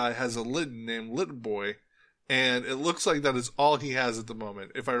other guy has a Litten named Little Boy, and it looks like that is all he has at the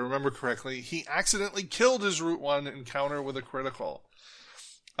moment. If I remember correctly, he accidentally killed his Route 1 encounter with a critical.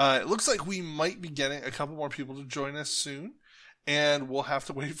 It looks like we might be getting a couple more people to join us soon, and we'll have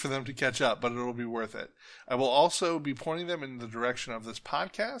to wait for them to catch up, but it'll be worth it. I will also be pointing them in the direction of this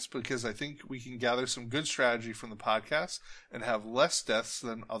podcast because I think we can gather some good strategy from the podcast and have less deaths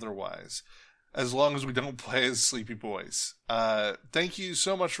than otherwise, as long as we don't play as sleepy boys. Thank you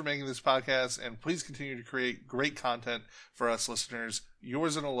so much for making this podcast, and please continue to create great content for us listeners.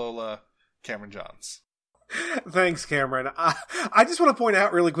 Yours in Alola, Cameron Johns." Thanks, Cameron. I just want to point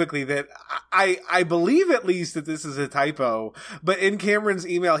out really quickly that I believe at least that this is a typo, but in Cameron's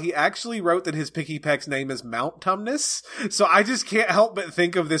email, he actually wrote that his Pikipek's name is Mount Tumnus. So I just can't help but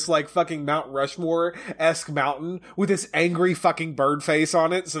think of this like fucking Mount Rushmore-esque mountain with this angry fucking bird face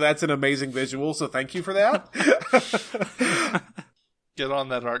on it. So that's an amazing visual. So thank you for that. Get on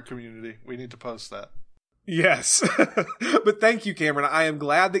that art community. We need to post that. Yes. But thank you, Cameron. I am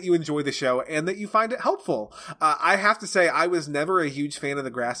glad that you enjoy the show and that you find it helpful. I have to say, I was never a huge fan of the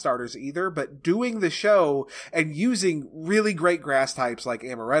grass starters either, but doing the show and using really great grass types like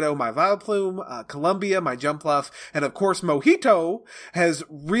Amaretto, my Vileplume, Columbia, my Jumpluff, and of course Mojito has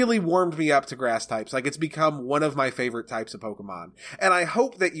really warmed me up to grass types. Like, it's become one of my favorite types of Pokemon. And I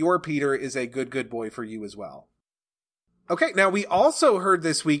hope that your Peter is a good boy for you as well. Okay, now we also heard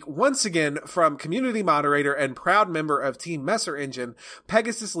this week, once again, from community moderator and proud member of Team Messer Engine,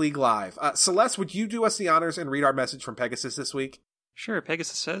 Pegasus League Live. Celeste, would you do us the honors and read our message from Pegasus this week? Sure,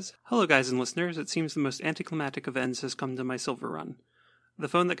 Pegasus says, "Hello guys and listeners, it seems the most anticlimactic of ends has come to my silver run. The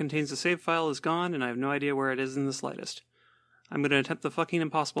phone that contains the save file is gone, and I have no idea where it is in the slightest. I'm going to attempt the fucking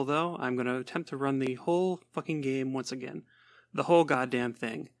impossible, though. I'm going to attempt to run the whole fucking game once again. The whole goddamn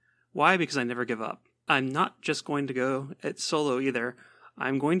thing. Why? Because I never give up. I'm not just going to go it solo either.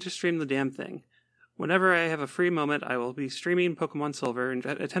 I'm going to stream the damn thing. Whenever I have a free moment, I will be streaming Pokemon Silver and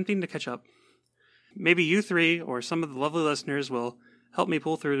attempting to catch up. Maybe you three, or some of the lovely listeners, will help me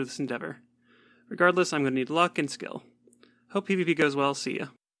pull through this endeavor. Regardless, I'm going to need luck and skill. Hope PvP goes well. See ya."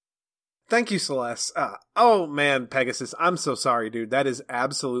 Thank you, Celeste. Oh man, Pegasus, I'm so sorry, dude. That is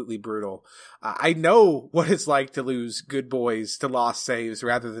absolutely brutal. I know what it's like to lose good boys to lost saves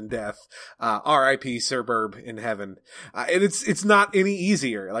rather than death. R.I.P. Sir Burb in heaven. And it's not any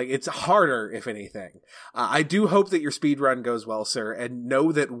easier. Like, it's harder, if anything. I do hope that your speed run goes well, sir, and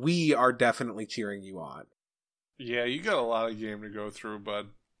know that we are definitely cheering you on. Yeah, you got a lot of game to go through, bud.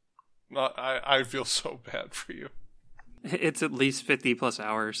 I feel so bad for you. It's at least 50 plus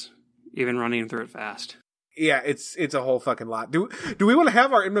hours, even running through it fast. Yeah, it's a whole fucking lot. Do we want to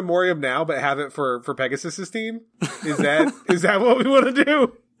have our in memoriam now, but have it for Pegasus's team? Is that what we want to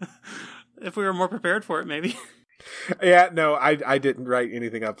do? If we were more prepared for it, maybe. Yeah, no, I didn't write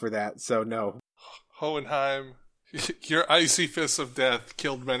anything up for that, so no. Hohenheim, your icy fists of death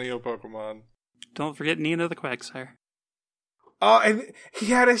killed many a Pokemon. Don't forget Nina the Quagsire. Oh, and he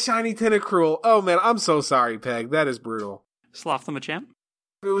had a shiny Tentacruel. Oh man, I'm so sorry, Peg. That is brutal. Sloth the Machamp?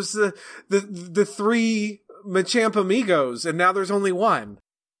 It was the three Machamp amigos, and now there's only one.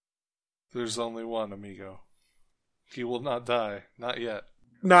 There's only one, amigo. He will not die. Not yet.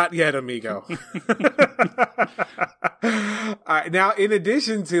 Not yet, amigo. All right, now, in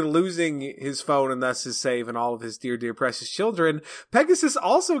addition to losing his phone and thus his save and all of his dear, dear precious children, Pegasus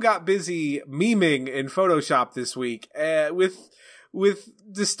also got busy memeing in Photoshop this week with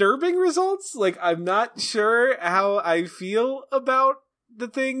disturbing results. Like, I'm not sure how I feel about the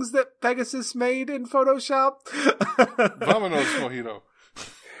things that Pegasus made in Photoshop. Vamonos, Mojito.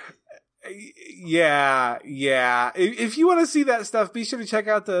 Yeah. If you want to see that stuff, be sure to check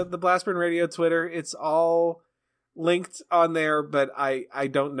out the Blastburn Radio Twitter. It's all linked on there, but I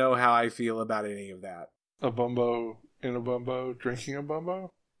don't know how I feel about any of that. A Bumbo in a Bumbo, drinking a Bumbo,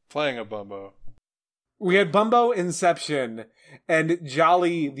 playing a Bumbo. We had Bumbo Inception and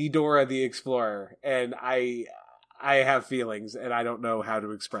Jolly the Dora the Explorer, and I have feelings, and I don't know how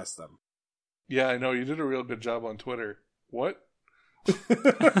to express them. Yeah, I know. You did a real good job on Twitter. What?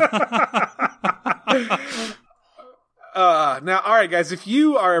 Now, all right, guys, if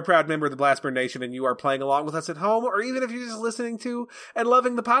you are a proud member of the Blastburn Nation and you are playing along with us at home, or even if you're just listening to and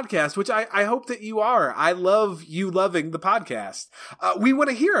loving the podcast, which I hope that you are, I love you loving the podcast. We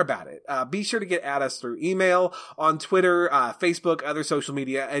want to hear about it. Be sure to get at us through email, on Twitter, Facebook, other social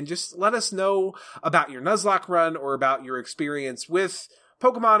media, and just let us know about your Nuzlocke run or about your experience with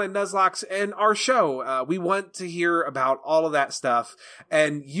Pokemon and Nuzlocks and our show. We want to hear about all of that stuff.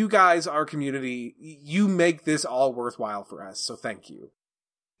 And you guys, our community, you make this all worthwhile for us. So thank you.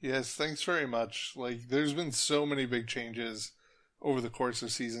 Yes, thanks very much. Like, there's been so many big changes over the course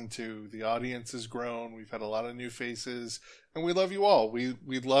of Season 2. The audience has grown. We've had a lot of new faces. And we love you all. We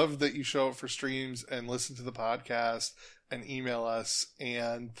love that you show up for streams and listen to the podcast and email us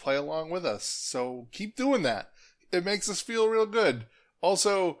and play along with us. So keep doing that. It makes us feel real good.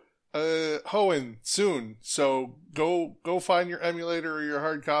 Also, Hoenn soon, so go find your emulator or your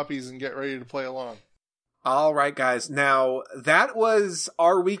hard copies and get ready to play along. All right, guys. Now, that was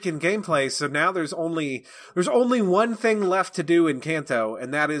our week in gameplay, so now there's only one thing left to do in Kanto,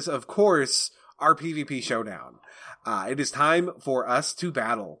 and that is, of course, our PvP showdown. It is time for us to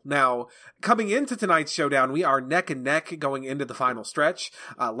battle. Now, coming into tonight's showdown, we are neck and neck going into the final stretch.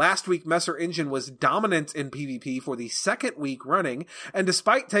 Last week, Messer Engine was dominant in PvP for the second week running, and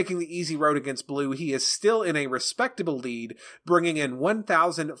despite taking the easy road against Blue, he is still in a respectable lead, bringing in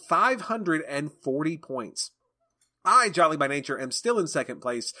 1,540 points. I, Jolly by nature, am still in second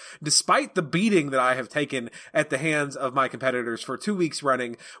place, despite the beating that I have taken at the hands of my competitors for 2 weeks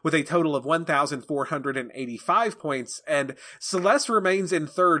running, with a total of 1,485 points, and Celeste remains in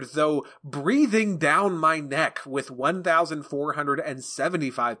third, though breathing down my neck with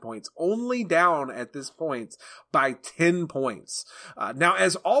 1,475 points, only down at this point by 10 points. Now,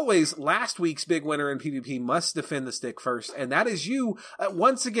 as always, last week's big winner in PvP must defend the stick first, and that is you,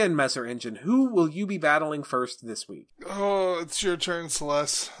 once again, Messer Engine. Who will you be battling first this week? Oh, it's your turn,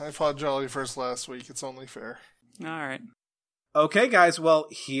 Celeste. I fought Jolly first last week. It's only fair. All right. Okay, guys, well,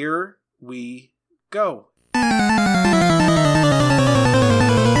 here we go.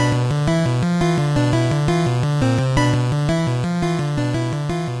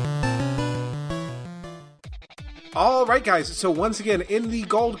 All right, guys, so once again, in the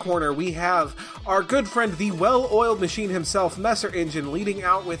gold corner, we have our good friend, the well-oiled machine himself, Messer Engine, leading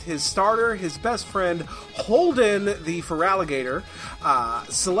out with his starter, his best friend, Holden, the Feraligator.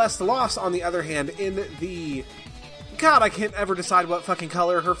 Celeste Lost, on the other hand, in the... God, I can't ever decide what fucking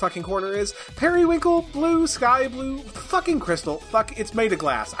color her fucking corner is. Periwinkle, blue, sky blue, fucking crystal. Fuck, it's made of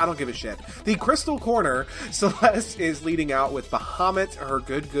glass. I don't give a shit. The crystal corner, Celeste is leading out with Bahamut, her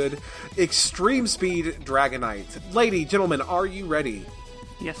good extreme speed Dragonite. Lady, gentlemen, are you ready?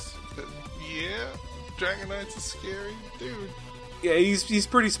 Yes. Yeah, Dragonite's a scary dude. Yeah, he's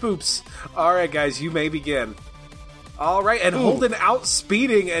pretty spoops. Alright, guys, you may begin. Alright, and Holden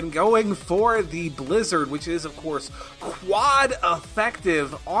outspeeding and going for the Blizzard, which is, of course, quad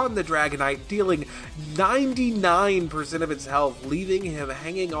effective on the Dragonite, dealing 99% of its health, leaving him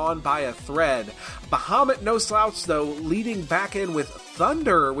hanging on by a thread. Bahamut, no slouch, though, leading back in with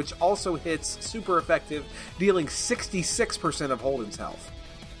Thunder, which also hits super effective, dealing 66% of Holden's health.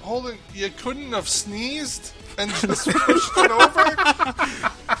 Holden, you couldn't have sneezed and just pushed it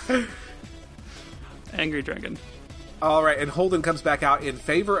over? Angry Dragon. All right, and Holden comes back out in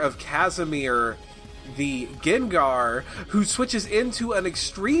favor of Casimir, the Gengar, who switches into an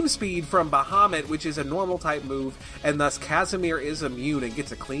extreme speed from Bahamut, which is a normal type move, and thus Casimir is immune and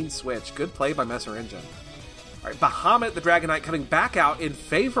gets a clean switch. Good play by Messer Engine. All right, Bahamut, the Dragonite, coming back out in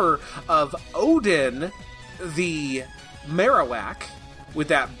favor of Odin, the Marowak, with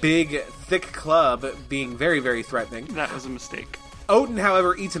that big, thick club being very, very threatening. That was a mistake. Odin,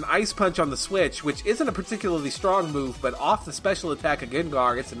 however, eats an Ice Punch on the switch, which isn't a particularly strong move, but off the special attack of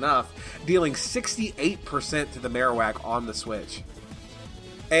Gengar, it's enough, dealing 68% to the Marowak on the switch.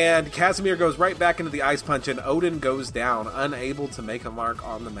 And Casimir goes right back into the Ice Punch, and Odin goes down, unable to make a mark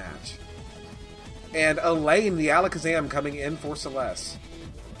on the match. And Elaine, the Alakazam, coming in for Celeste.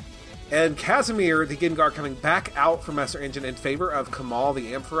 And Casimir, the Gengar, coming back out from Messer Engine in favor of Kamal,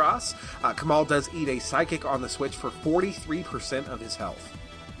 the Ampharos. Kamal does eat a Psychic on the switch for 43% of his health.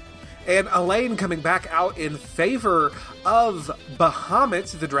 And Elaine coming back out in favor of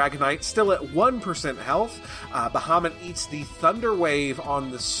Bahamut, the Dragonite, still at 1% health. Bahamut eats the Thunder Wave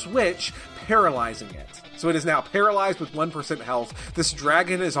on the switch, paralyzing it. So it is now paralyzed with 1% health. This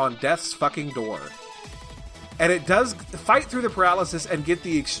dragon is on death's fucking door. And it does fight through the paralysis and get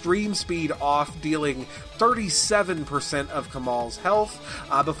the extreme speed off, dealing 37% of Kamal's health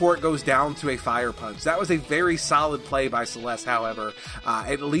before it goes down to a Fire Punch. That was a very solid play by Celeste, however.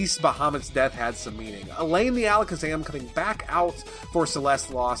 At least Bahamut's death had some meaning. Elaine the Alakazam coming back out for Celeste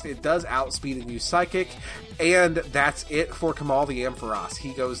Lost. It does outspeed and use Psychic. And that's it for Kamal the Ampharos.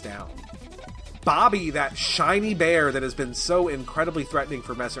 He goes down. Bobby, that shiny bear that has been so incredibly threatening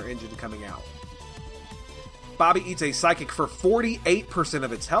for Messer Engine, coming out. Bobby eats a Psychic for 48%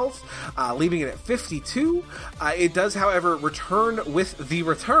 of its health, leaving it at 52. It does, however, return with the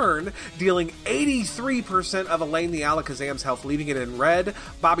return, dealing 83% of Elaine the Alakazam's health, leaving it in red.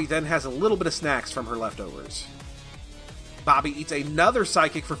 Bobby then has a little bit of snacks from her leftovers. Bobby eats another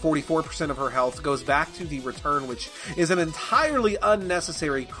Psychic for 44% of her health, goes back to the return, which is an entirely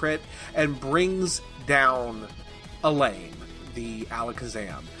unnecessary crit, and brings down Elaine, the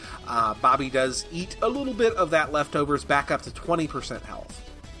Alakazam. Bobby does eat a little bit of that leftovers, back up to 20% health.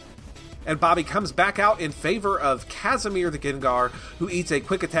 And Bobby comes back out in favor of Casimir the Gengar, who eats a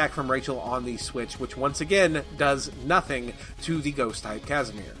quick attack from Rachel on the switch, which once again does nothing to the Ghost-type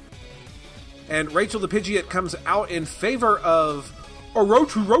Casimir. And Rachel the Pidgeot comes out in favor of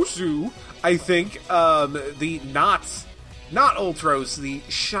Orochirosu, I think, the not Ultros, the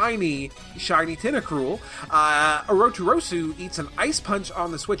shiny Tentacruel. Orochirosu eats an Ice Punch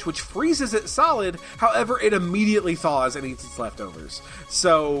on the switch, which freezes it solid. However, it immediately thaws and eats its leftovers.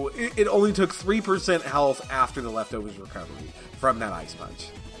 So it only took 3% health after the leftovers recovery from that Ice Punch.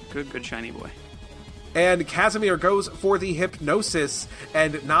 Good shiny boy. And Casimir goes for the Hypnosis,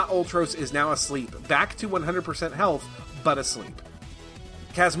 and not Ultros is now asleep. Back to 100% health, but asleep.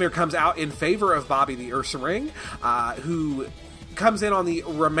 Casimir comes out in favor of Bobby the Ursaring, who comes in on the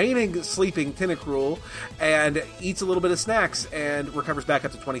remaining sleeping Tentacruel and eats a little bit of snacks and recovers back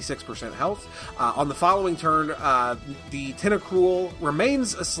up to 26% health. On the following turn, the Tentacruel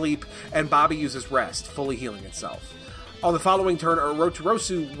remains asleep, and Bobby uses Rest, fully healing itself. On the following turn,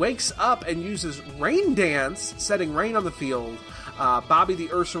 Orochimaru wakes up and uses Rain Dance, setting rain on the field. Bobby the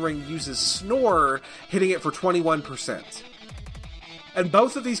Ursaring uses Snore, hitting it for 21%. And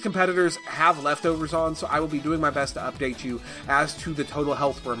both of these competitors have leftovers on, so I will be doing my best to update you as to the total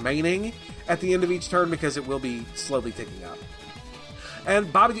health remaining at the end of each turn, because it will be slowly ticking up.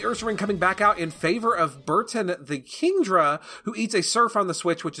 And Bobby the Ursaring coming back out in favor of Burton the Kingdra, who eats a Surf on the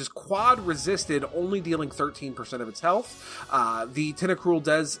switch, which is quad resisted, only dealing 13% of its health. The Tentacruel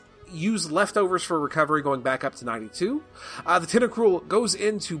does use leftovers for recovery, going back up to 92. The Tentacruel goes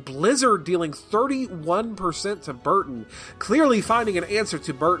into Blizzard, dealing 31% to Burton. Clearly finding an answer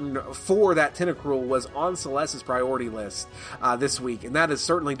to Burton for that Tentacruel was on Celeste's priority list this week, and that is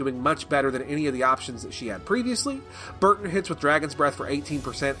certainly doing much better than any of the options that she had previously. Burton hits with Dragon's Breath for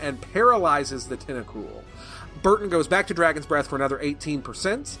 18% and paralyzes the Tentacruel. Burton goes back to Dragon's Breath for another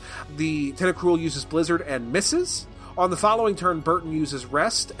 18%. The Tentacruel uses Blizzard and misses. On the following turn, Burton uses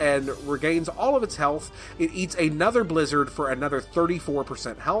Rest and regains all of its health. It eats another Blizzard for another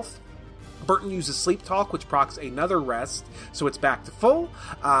 34% health. Burton uses Sleep Talk, which procs another Rest, so it's back to full.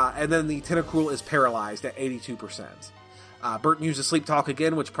 And then the Tentacruel is paralyzed at 82%. Burton uses Sleep Talk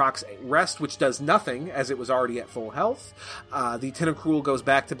again, which procs Rest, which does nothing, as it was already at full health. The Tentacruel goes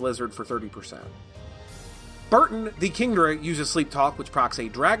back to Blizzard for 30%. Burton, the Kingdra, uses Sleep Talk, which procs a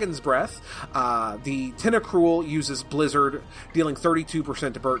Dragon's Breath. The Tentacruel uses Blizzard, dealing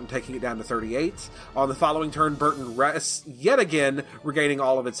 32% to Burton, taking it down to 38. On the following turn, Burton rests yet again, regaining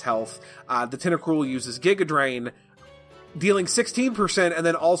all of its health. The Tentacruel uses Giga Drain, dealing 16%, and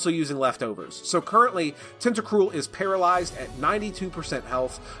then also using leftovers. So currently, Tentacruel is paralyzed at 92%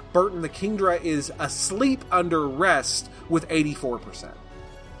 health. Burton, the Kingdra, is asleep under Rest with 84%.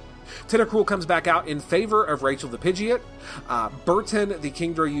 Tentacruel comes back out in favor of Rachel the Pidgeot. Burton, the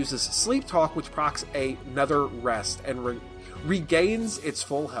Kingdra, uses Sleep Talk, which procs another Rest and regains its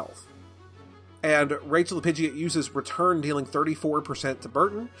full health. And Rachel the Pidgeot uses Return, dealing 34% to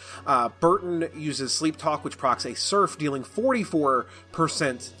Burton. Burton uses Sleep Talk, which procs a Surf, dealing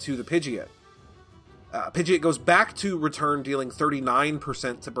 44% to the Pidgeot. Pidgeot goes back to Return, dealing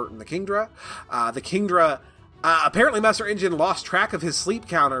 39% to Burton the Kingdra. The Kingdra... apparently Messer Engine lost track of his sleep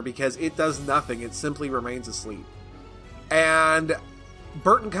counter because it does nothing. It simply remains asleep. And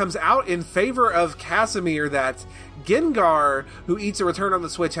Burton comes out in favor of Casimir, that Gengar, who eats a Return on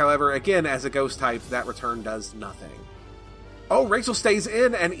the switch. However, again, as a ghost type, that Return does nothing. Oh, Rachel stays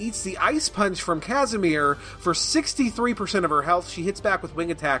in and eats the Ice Punch from Casimir for 63% of her health. She hits back with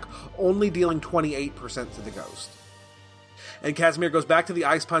Wing Attack, only dealing 28% to the ghost. And Casimir goes back to the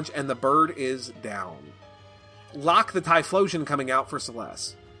Ice Punch, and the bird is down. Lock the Typhlosion coming out for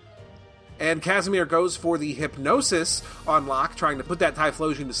Celeste. And Casimir goes for the Hypnosis on Locke, trying to put that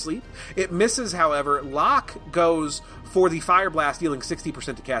Typhlosion to sleep. It misses, however. Locke goes for the Fire Blast, dealing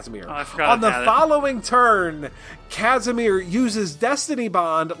 60% to Casimir. Oh, I forgot on the about it. following turn, Casimir uses Destiny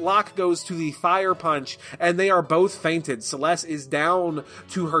Bond. Locke goes to the Fire Punch, and they are both fainted. Celeste is down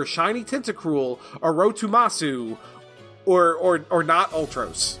to her Shiny Tentacruel, Orochimaru, or not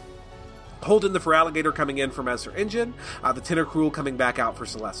Ultros. Holden the Feraligatr coming in for Messer Engine. The Tentacruel coming back out for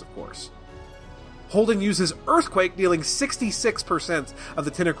Celeste, of course. Holden uses Earthquake, dealing 66% of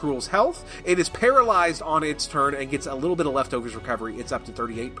the Tentacruel's health. It is paralyzed on its turn and gets a little bit of leftovers recovery. It's up to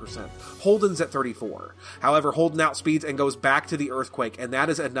 38%. Holden's at 34%. However, Holden outspeeds and goes back to the Earthquake, and that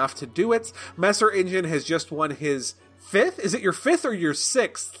is enough to do it. Messer Engine has just won his 5th? Is it your 5th or your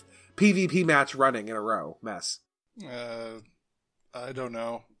 6th PvP match running in a row, Mess? I don't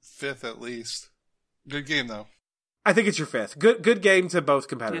know. 5th at least. Good game, though. I think it's your 5th. Good game to both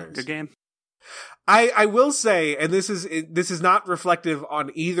competitors. Yeah, good game. I will say, and this is not reflective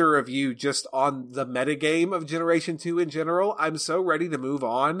on either of you, just on the metagame of Generation 2 in general. I'm so ready to move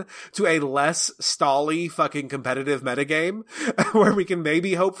on to a less stally fucking competitive metagame where we can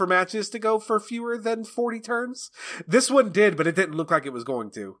maybe hope for matches to go for fewer than 40 turns. This one did, but it didn't look like it was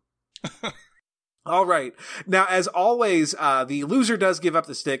going to. All right. Now, as always, the loser does give up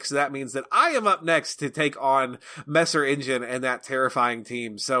the stick, so that means that I am up next to take on Messer Engine and that terrifying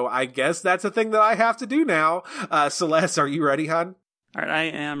team. So I guess that's a thing that I have to do now. Celeste, are you ready, hon? All right, I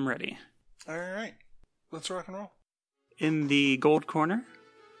am ready. All right. Let's rock and roll. In the gold corner,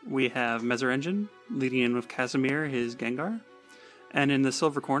 we have Mezerengen leading in with Casimir, his Gengar. And in the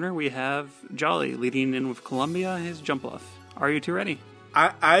silver corner, we have Jolly leading in with Columbia, his Jumpluff. Are you two ready?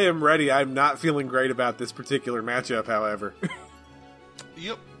 I am ready. I'm not feeling great about this particular matchup, however.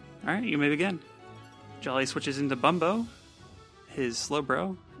 Yep. All right, you may begin. Jolly switches into Bumbo, his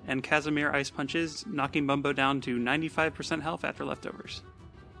Slowbro, and Casimir Ice Punches, knocking Bumbo down to 95% health after leftovers.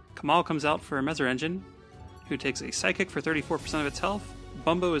 Kamal comes out for a Mezerengen, who takes a Psychic for 34% of its health.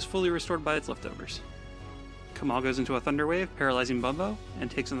 Bumbo is fully restored by its leftovers. Kamal goes into a Thunder Wave, paralyzing Bumbo,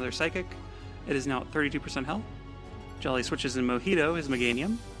 and takes another Psychic. It is now at 32% health. Jolly switches in Mojito, his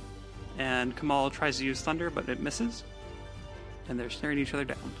Meganium, and Kamal tries to use Thunder, but it misses, and they're staring each other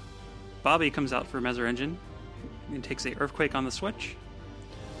down. Bobby comes out for Mezerengen, and takes a Earthquake on the switch,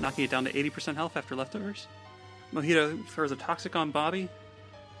 knocking it down to 80% health after leftovers. Mojito throws a Toxic on Bobby,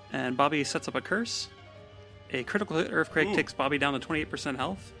 and Bobby sets up a Curse. A critical hit Earthquake takes Bobby down to 28%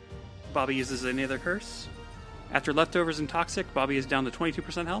 health. Bobby uses another Curse. After leftovers and Toxic, Bobby is down to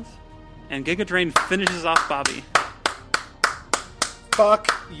 22% health. And Giga Drain finishes off Bobby.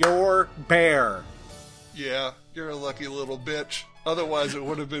 Fuck your bear. Yeah, you're a lucky little bitch. Otherwise, it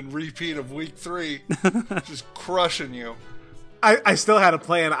would have been repeat of week 3. Just crushing you. I still had a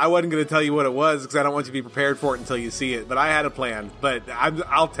plan. I wasn't going to tell you what it was because I don't want you to be prepared for it until you see it. But I had a plan. But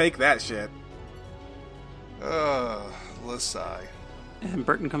I'll take that shit. Let's sigh. And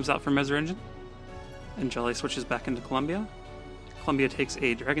Burton comes out for Mezerengen. And Jolly switches back into Columbia. Columbia takes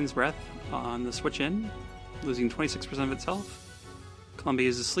a Dragon's Breath on the switch in, losing 26% of its health. Columbia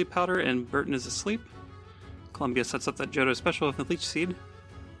uses Sleep Powder, and Burton is asleep. Columbia sets up that Johto special with the Leech Seed.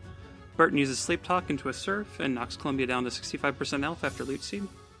 Burton uses Sleep Talk into a Surf and knocks Columbia down to 65% health after Leech Seed.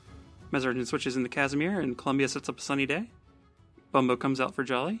 Mezerengen switches into Casimir, and Columbia sets up a Sunny Day. Bumbo comes out for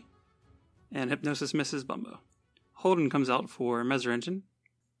Jolly, and Hypnosis misses Bumbo. Holden comes out for Mezerengen,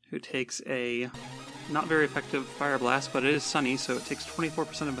 who takes a not very effective Fire Blast, but it is sunny, so it takes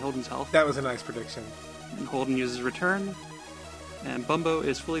 24% of Holden's health. That was a nice prediction. And Holden uses Return, and Bumbo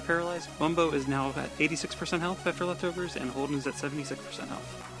is fully paralyzed. Bumbo is now at 86% health after leftovers, and Holden's at 76%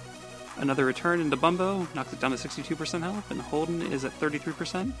 health. Another Return into Bumbo knocks it down to 62% health, and Holden is at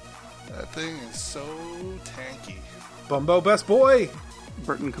 33%. That thing is so tanky. Bumbo, best boy!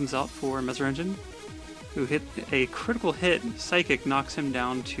 Burton comes out for Mezerengen, who hit a critical hit. Psychic knocks him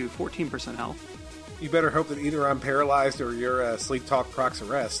down to 14% health. You better hope that either I'm paralyzed or your Sleep Talk procs a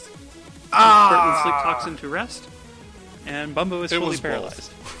rest. Burton Sleep Talks into rest, and Bumbo is fully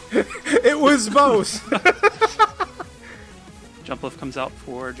paralyzed. It was both! Jumpluff comes out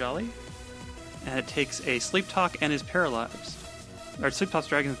for Jolly, and it takes a Sleep Talk and is paralyzed. Or Sleep Talk's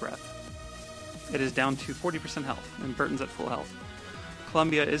Dragon's Breath. It is down to 40% health, and Burton's at full health.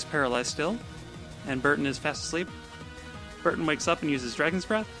 Columbia is paralyzed still, and Burton is fast asleep. Burton wakes up and uses Dragon's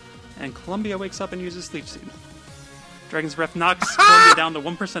Breath, and Columbia wakes up and uses Leech Seed. Dragon's Breath knocks Columbia down to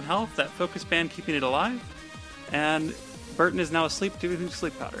 1% health, that focus band keeping it alive, and Burton is now asleep due to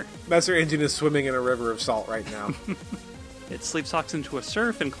Sleep Powder. Mezerengen is swimming in a river of salt right now. It Sleep Talks into a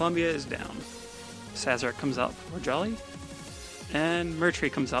Surf, and Columbia is down. Sazerac comes out for Jolly, and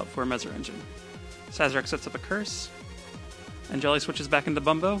Murtry comes out for Mezerengen. Sazerac sets up a Curse, and Jolly switches back into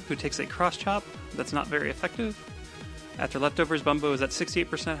Bumbo, who takes a Cross Chop that's not very effective. After leftovers, Bumbo is at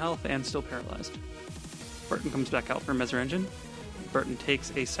 68% health and still paralyzed. Burton comes back out for Mezerengen. Burton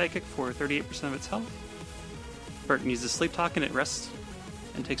takes a Psychic for 38% of its health. Burton uses Sleep Talk and it rests,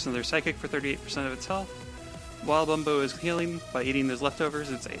 and takes another Psychic for 38% of its health. While Bumbo is healing by eating those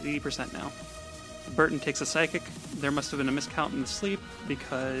leftovers, it's at 80% now. Burton takes a Psychic. There must have been a miscount in the sleep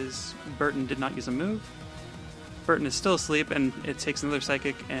because Burton did not use a move. Burton is still asleep, and it takes another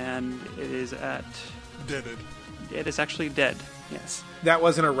Psychic, and it is at... Deaded. It is actually dead, yes. That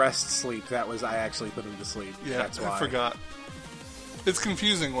wasn't a rest sleep. That was I actually put him to sleep. Yeah, that's why. I forgot. It's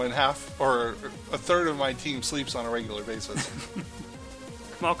confusing when half or a third of my team sleeps on a regular basis.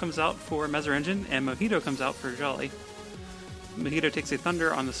 Kamal comes out for Mezerengen, and Mojito comes out for Jolly. Mojito takes a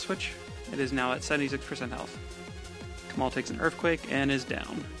Thunder on the switch. It is now at 76% health. Kamal takes an Earthquake and is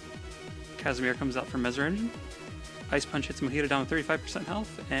down. Casimir comes out for Mezerengen. Ice Punch hits Mojito down to 35%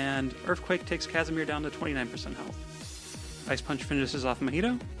 health, and Earthquake takes Casimir down to 29% health. Ice Punch finishes off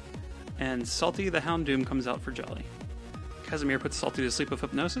Mojito, and Salty the Houndoom comes out for Jolly. Casimir puts Salty to sleep with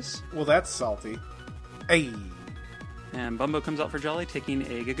Hypnosis, Well, that's salty. Hey. and Bumbo comes out for Jolly, taking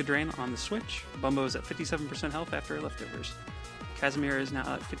a Giga Drain on the switch. Bumbo is at 57% health after leftovers. Casimir is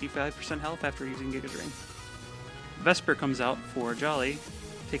now at 55% health after using Giga Drain. Vesper comes out for Jolly,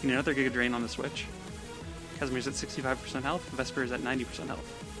 taking another Giga Drain on the switch. Casimir's at 65% health, Vesper is at 90%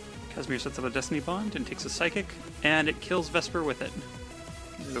 health. Casimir sets up a Destiny Bond and takes a Psychic, and it kills Vesper with it.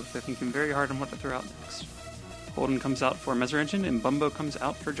 They're both thinking very hard on what to throw out next. Holden comes out for Messer Engine, and Bumbo comes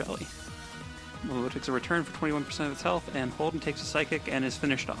out for Jolly. Bumbo takes a return for 21% of its health, and Holden takes a Psychic and is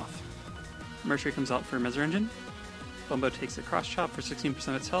finished off. Mercury comes out for Messer Engine. Bumbo takes a Cross Chop for 16%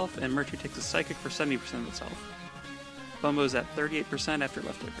 of its health, and Mercury takes a Psychic for 70% of its health. Bumbo's at 38% after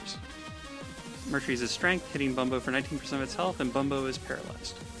leftovers. Mercury's is Strength, hitting Bumbo for 19% of its health, and Bumbo is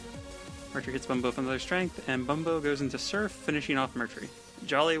paralyzed. Mercury hits Bumbo with another Strength, and Bumbo goes into Surf, finishing off Mercury.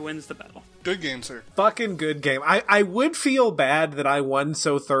 Jolly wins the battle. Good game, sir. Fucking good game. I would feel bad that I won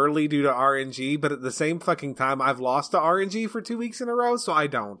so thoroughly due to RNG, but at the same fucking time, I've lost to RNG for 2 weeks in a row, so I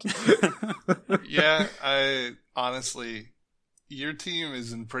don't. Yeah, I honestly, your team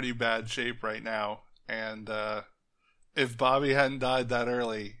is in pretty bad shape right now, and if Bobby hadn't died that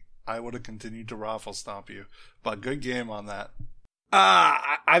early, I would have continued to raffle stomp you. But good game on that.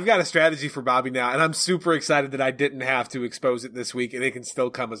 I've got a strategy for Bobby now, and I'm super excited that I didn't have to expose it this week, and it can still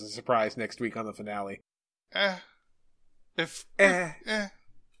come as a surprise next week on the finale. I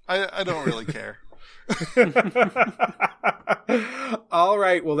don't really care. All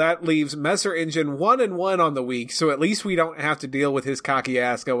right, well, that leaves Messer Engine 1-1 on the week, so at least we don't have to deal with his cocky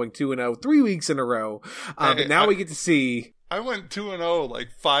ass going 2-0 3 weeks in a row. But now we get to see... I went 2-0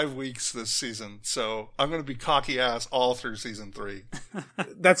 like 5 weeks this season, so I'm going to be cocky ass all through season 3.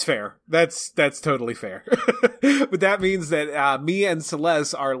 That's fair. That's totally fair. But that means that me and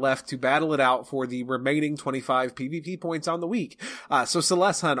Celeste are left to battle it out for the remaining 25 PvP points on the week. So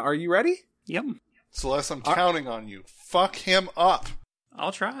Celeste, hun, are you ready? Yep. Celeste, I'm counting on you. Fuck him up.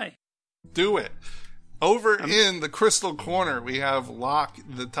 I'll try. Do it. Over in the Crystal Corner, we have Locke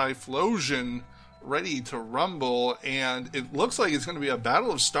the Typhlosion ready to rumble, and it looks like it's going to be a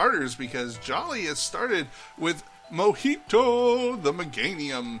battle of starters because Jolly has started with Mojito the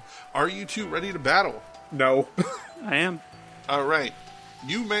Meganium. Are you two ready to battle? No. I am. All right.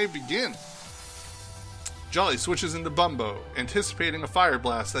 You may begin. Jolly switches into Bumbo, anticipating a Fire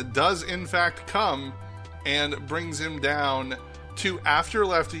Blast that does in fact come and brings him down to after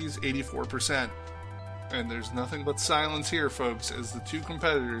lefties 84%. And there's nothing but silence here, folks, as the two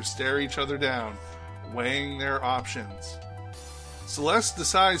competitors stare each other down, weighing their options. Celeste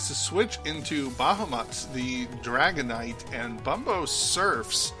decides to switch into Bahamut, the Dragonite, and Bumbo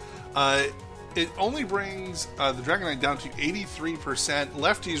surfs. It only brings the Dragonite down to 83%.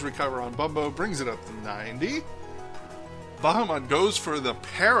 Lefties recover on Bumbo, brings it up to 90%. Bahamut goes for the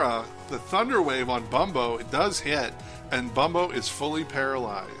Para, the Thunder Wave on Bumbo. It does hit, and Bumbo is fully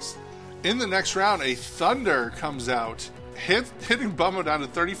paralyzed. In the next round, a Thunder comes out, hitting Bumbo down to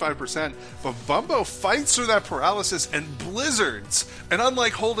 35%, but Bumbo fights through that paralysis and blizzards, and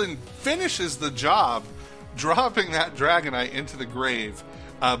unlike Holden, finishes the job, dropping that Dragonite into the grave.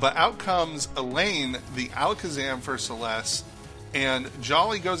 But out comes Elaine, the Alakazam for Celeste, and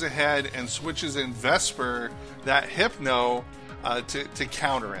Jolly goes ahead and switches in Vesper, that Hypno, to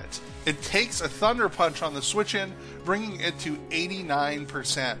counter it. It takes a Thunder Punch on the switch-in, bringing it to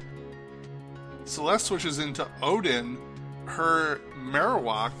 89%. Celeste switches into Odin, her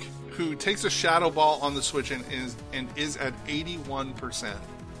Marowak, who takes a Shadow Ball on the switch and is at 81%.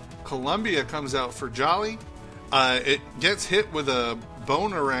 Columbia comes out for Jolly. It gets hit with a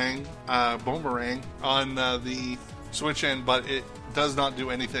Boomerang on the switch in, but it does not do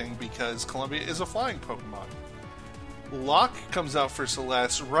anything because Columbia is a flying Pokemon. Locke comes out for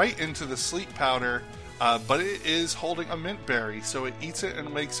Celeste right into the Sleep Powder, but it is holding a Mint Berry, so it eats it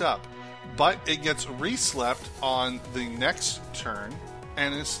and wakes up. But it gets reslept on the next turn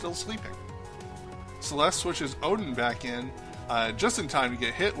and is still sleeping. Celeste switches Odin back in just in time to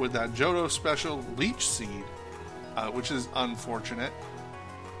get hit with that Johto special Leech Seed, which is unfortunate.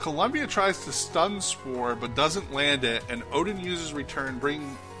 Columbia tries to Stun Spore but doesn't land it, and Odin uses Return,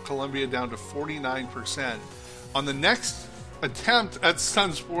 bringing Columbia down to 49%. On the next attempt at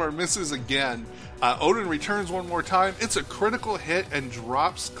Stun Spore, misses again. Odin returns one more time. It's a critical hit and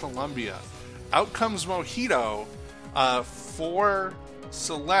drops Columbia. Out comes Mojito for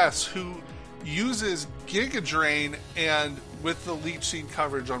Celeste, who uses Giga Drain and with the Leech Seed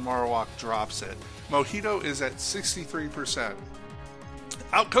coverage on Marowak drops it. Mojito is at 63%.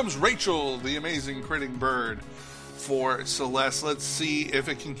 Out comes Rachel, the amazing critting bird for Celeste. Let's see if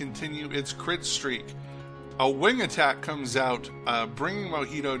it can continue its crit streak. A Wing Attack comes out, bringing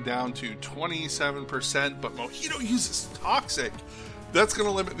Mojito down to 27%, but Mojito uses Toxic. That's going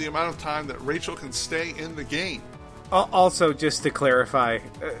to limit the amount of time that Rachel can stay in the game. Also, just to clarify,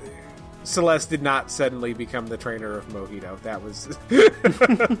 Celeste did not suddenly become the trainer of Mojito. That was...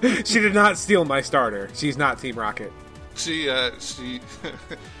 She did not steal my starter. She's not Team Rocket. She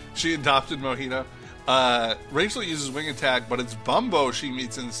she adopted Mojito. Rachel uses wing attack, but it's Bumbo she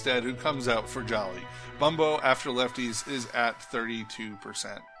meets instead who comes out for Jolly. Bumbo, after lefties, is at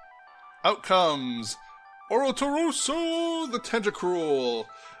 32%. Out comes Orotoroso, the Tentacruel,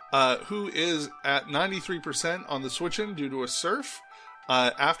 who is at 93% on the switch-in due to a surf.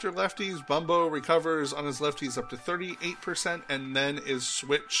 After lefties, Bumbo recovers on his lefties up to 38% and then is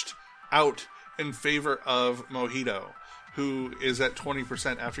switched out in favor of Mojito, who is at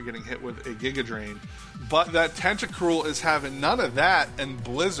 20% after getting hit with a Giga Drain. But that Tentacruel is having none of that and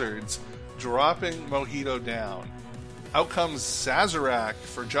blizzards, dropping Mojito down. Out comes Sazerac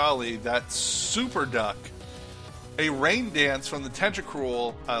for Jolly, that Super Duck. A rain dance from the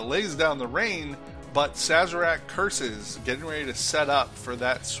Tentacruel lays down the rain, but Sazerac curses, getting ready to set up for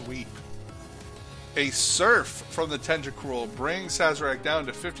that sweep. A surf from the Tentacruel brings Sazerac down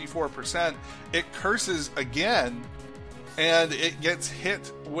to 54%. It curses again, and it gets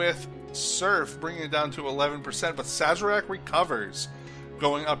hit with surf, bringing it down to 11%, but Sazerac recovers,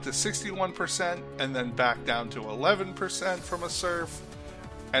 going up to 61%, and then back down to 11% from a surf,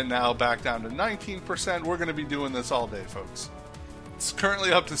 and now back down to 19%. We're going to be doing this all day, folks. It's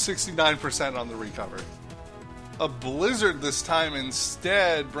currently up to 69% on the recover. A blizzard this time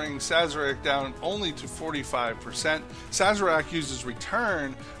instead brings Sazerac down only to 45%. Sazerac uses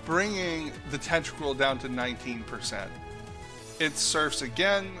return, bringing the Tentacruel down to 19%. It surfs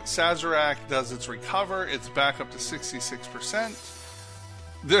again. Sazerac does its recover. It's back up to 66%.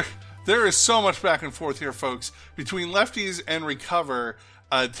 There is so much back and forth here, folks. Between lefties and recover,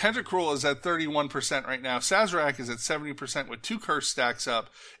 Tentacruel is at 31% right now. Sazerac is at 70% with 2 curse stacks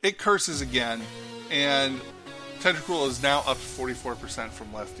up. It curses again, and Tentacruel is now up to 44% from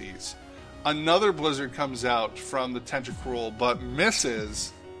lefties. Another blizzard comes out from the Tentacruel, but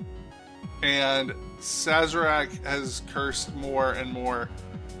misses, and Sazerac has cursed more and more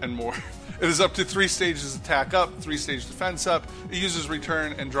and more. It is up to 3 stages attack up, 3 stage defense up. It uses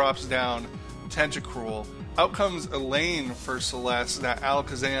return and drops down Tentacruel. Out comes Elaine for Celeste, that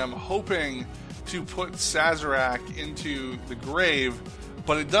Alakazam, hoping to put Sazerac into the grave,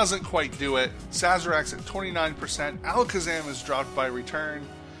 but it doesn't quite do it. Sazerac's at 29%. Alakazam is dropped by return,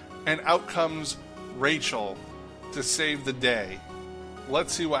 and out comes Rachel to save the day.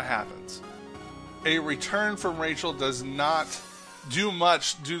 Let's see what happens. A return from Rachel does not do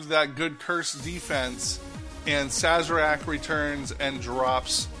much due to that good curse defense, and Sazerac returns and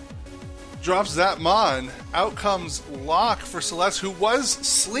drops that Mon. Out comes Locke for Celeste, who was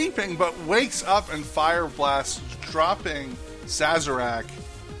sleeping but wakes up and Fire Blast, dropping Sazerac.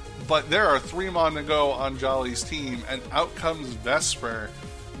 But there are 3 Mon to go on Jolly's team, and out comes Vesper,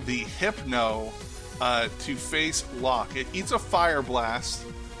 the Hypno, to face Locke. It eats a Fire Blast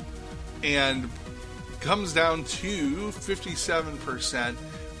and comes down to 57%,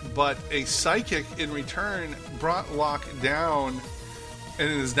 but a Psychic in return brought Locke down, and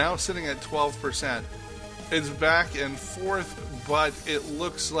it is now sitting at 12%. It's back and forth, but it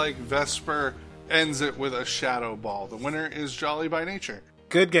looks like Vesper ends it with a Shadow Ball. The winner is Jolly by nature.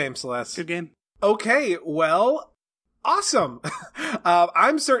 Good game, Celeste. Good game. Okay, well, awesome.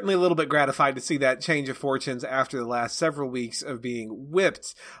 I'm certainly a little bit gratified to see that change of fortunes after the last several weeks of being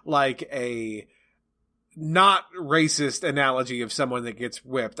whipped like a not racist analogy of someone that gets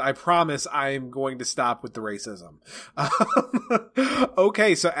whipped. I promise I'm going to stop with the racism.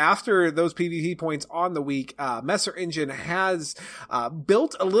 Okay, so after those PvP points on the week, Messer Engine has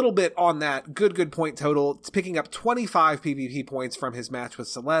built a little bit on that good point total. It's picking up 25 PvP points from his match with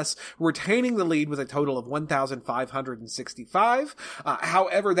Celeste, retaining the lead with a total of 1,565.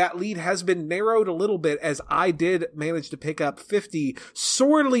 However, that lead has been narrowed a little bit as I did manage to pick up 50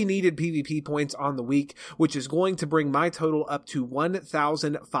 sorely needed PvP points on the week, which is going to bring my total up to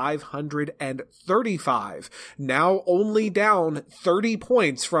 1,535. Now only down 30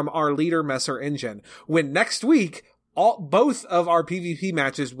 points from our leader Messer Engine, when next week both of our PvP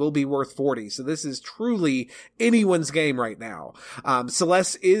matches will be worth 40. So this is truly anyone's game right now.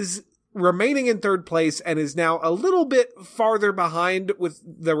 Celeste is remaining in third place and is now a little bit farther behind with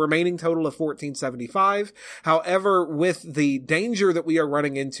the remaining total of 1475. However, with the danger that we are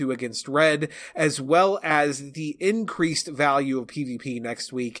running into against Red, as well as the increased value of PvP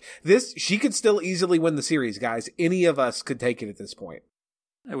next week, she could still easily win the series, guys. Any of us could take it at this point.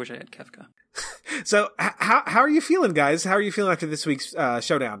 I wish I had Kefka. So how are you feeling, guys? How are you feeling after this week's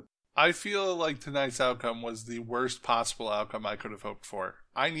showdown? I feel like tonight's outcome was the worst possible outcome I could have hoped for.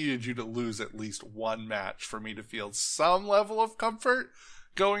 I needed you to lose at least one match for me to feel some level of comfort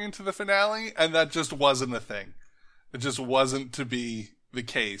going into the finale, and that just wasn't a thing. It just wasn't to be the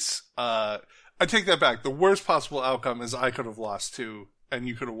case. I take that back. The worst possible outcome is I could have lost 2 and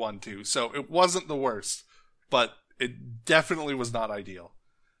you could have won too. So it wasn't the worst, but it definitely was not ideal.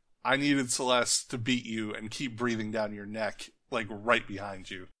 I needed Celeste to beat you and keep breathing down your neck, like right behind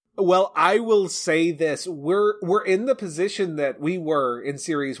you. Well, I will say this. We're in the position that we were in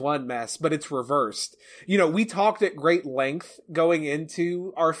Series 1, Mess, but it's reversed. You know, we talked at great length going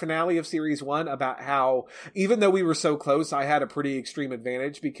into our finale of Series 1 about how, even though we were so close, I had a pretty extreme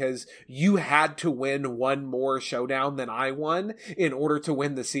advantage because you had to win one more showdown than I won in order to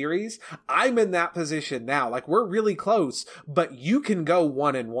win the series. I'm in that position now. Like, we're really close, but you can go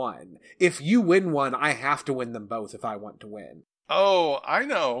 1-1. If you win one, I have to win them both if I want to win. Oh, I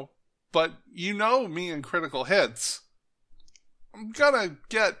know, but you know me and critical hits. I'm gonna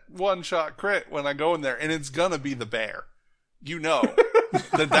get one-shot crit when I go in there, and it's gonna be the bear. You know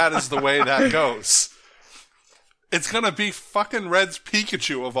that is the way that goes. It's gonna be fucking Red's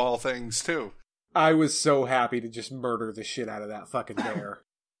Pikachu of all things, too. I was so happy to just murder the shit out of that fucking bear.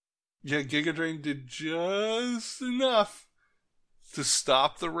 Yeah, Giga Drain did just enough to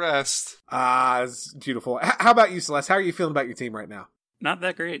stop the rest. It's beautiful. How about you, Celeste? How are you feeling about your team right now? Not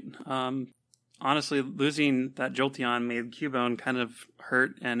that great. Honestly, losing that Jolteon made Cubone kind of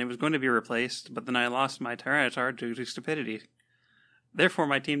hurt, and it was going to be replaced, but then I lost my Tyranitar due to stupidity. Therefore,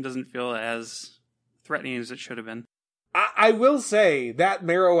 my team doesn't feel as threatening as it should have been. I will say that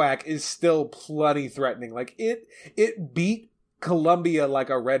Marowak is still plenty threatening. Like, it beat Columbia like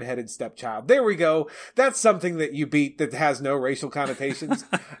a redheaded stepchild. There we go. That's something that you beat that has no racial connotations.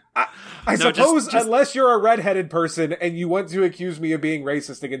 I suppose just unless you're a redheaded person and you want to accuse me of being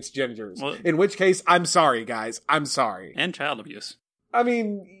racist against gingers. Well, in which case, I'm sorry, guys. I'm sorry. And child abuse. I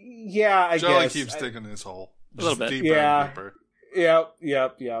mean, yeah, I Jelly guess. keeps digging his hole. A little bit. Deeper and deeper. Yep.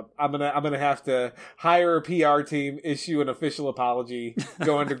 I'm gonna have to hire a PR team, issue an official apology,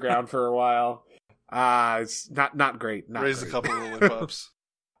 go underground for a while. It's not great. Raise a couple of lip ups.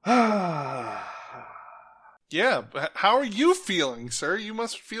 Yeah, but how are you feeling, sir? You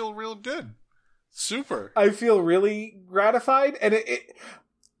must feel real good. Super. I feel really gratified, and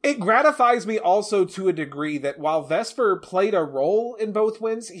it gratifies me also to a degree that while Vesper played a role in both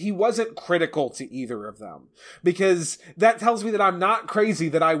wins, he wasn't critical to either of them. Because that tells me that I'm not crazy,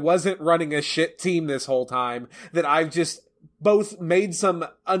 that I wasn't running a shit team this whole time, that I've just both made some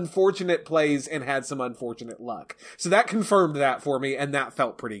unfortunate plays and had some unfortunate luck. So that confirmed that for me, and that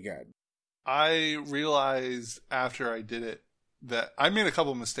felt pretty good. I realized after I did it that I made a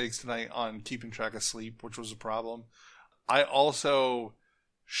couple mistakes tonight on keeping track of sleep, which was a problem. I also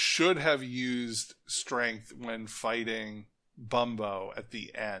should have used strength when fighting Bumbo at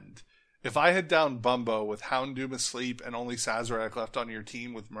the end. If I had downed Bumbo with Houndoom asleep and only Sazerac left on your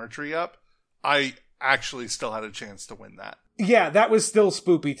team with Murtry up, I actually still had a chance to win that. Yeah, that was still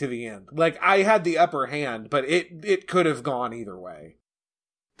spoopy to the end. Like, I had the upper hand, but it could have gone either way.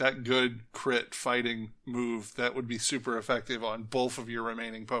 That good crit fighting move, that would be super effective on both of your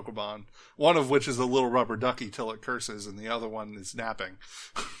remaining Pokemon. One of which is a little rubber ducky till it curses, and the other one is napping.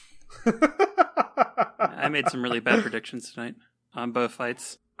 I made some really bad predictions tonight on both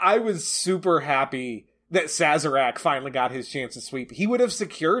fights. I was super happy that Sazerac finally got his chance to sweep. He would have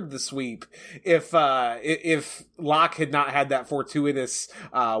secured the sweep if Locke had not had that fortuitous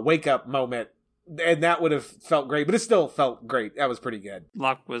wake-up moment. And that would have felt great, but it still felt great. That was pretty good.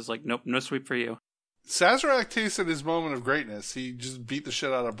 Locke was like, nope, no sweep for you. Sazerac tasted his moment of greatness. He just beat the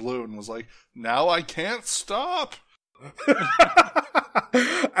shit out of Blue and was like, now I can't stop.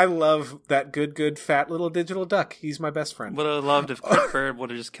 I love that good fat little digital duck. He's my best friend. Would have loved if Crit Bird would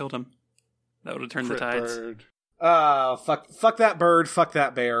have just killed him. That would have turned the tides. Bird. Fuck that bird, fuck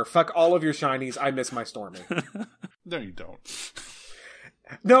that bear, fuck all of your shinies. I miss my Stormy. No, you don't.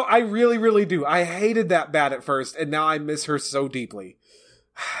 No, I really, really do. I hated that bat at first, and now I miss her so deeply.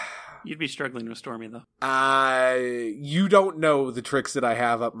 You'd be struggling with Stormy, though. You don't know the tricks that I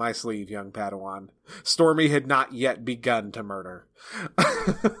have up my sleeve, young Padawan. Stormy had not yet begun to murder.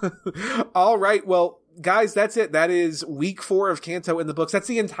 All right, well, guys, that's it. That is week 4 of Kanto in the books. That's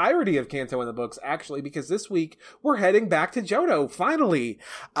the entirety of Kanto in the books, actually, because this week we're heading back to Johto, finally.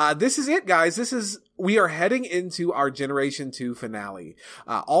 This is it, guys. We are heading into our Generation 2 finale.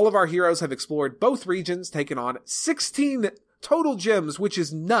 All of our heroes have explored both regions, taken on 16 total gems, which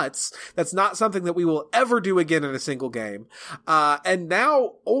is nuts. That's not something that we will ever do again in a single game. And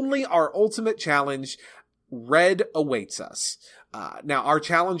now only our ultimate challenge, Red, awaits us. Now, our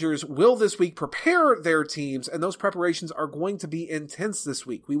challengers will this week prepare their teams, and those preparations are going to be intense this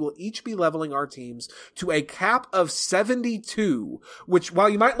week. We will each be leveling our teams to a cap of 72, which, while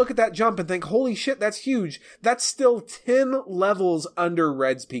you might look at that jump and think, holy shit, that's huge, that's still 10 levels under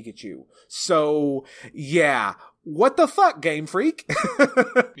Red's Pikachu. So, yeah, What the fuck, Game Freak?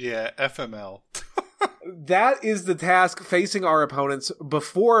 Yeah, FML. That is the task facing our opponents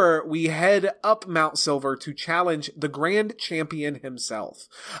before we head up Mount Silver to challenge the grand champion himself.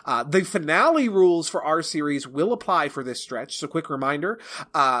 The finale rules for our series will apply for this stretch. So quick reminder,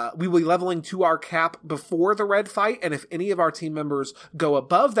 we will be leveling to our cap before the red fight. And if any of our team members go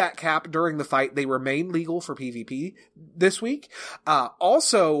above that cap during the fight, they remain legal for PvP this week.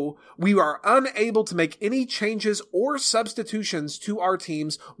 Also, we are unable to make any changes or substitutions to our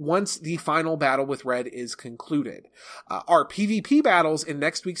teams once the final battle with red is concluded. Our PvP battles in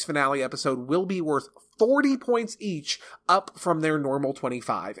next week's finale episode will be worth 40 points each, up from their normal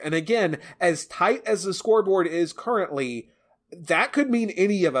 25. And again, as tight as the scoreboard is currently, that could mean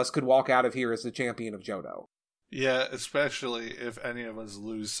any of us could walk out of here as the champion of Johto. Yeah, especially if any of us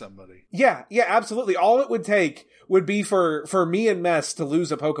lose somebody. Yeah, absolutely. All it would take would be for me and Mess to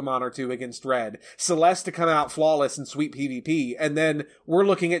lose a Pokemon or two against Red, Celeste to come out flawless and sweep PvP, and then we're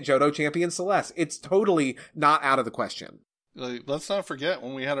looking at Johto champion Celeste. It's totally not out of the question. Like, let's not forget,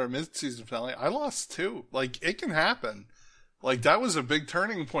 when we had our mid-season finale, I lost too. Like, it can happen. Like, that was a big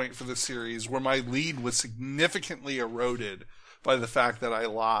turning point for the series where my lead was significantly eroded by the fact that I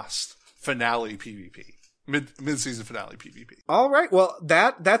lost finale PvP. Mid-season finale PvP. All right, well,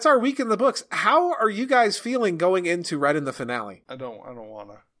 that's our week in the books. How are you guys feeling going into Red in the finale? I don't want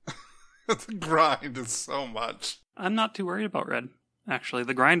to. The grind is so much. I'm not too worried about Red, actually.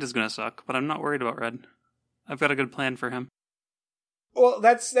 The grind is going to suck, but I'm not worried about Red. I've got a good plan for him. Well,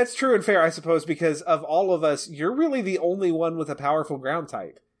 that's true and fair, I suppose, because of all of us, you're really the only one with a powerful ground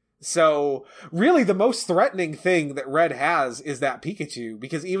type. So, really, the most threatening thing that Red has is that Pikachu,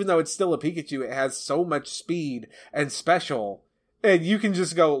 because even though it's still a Pikachu, it has so much speed and special, and you can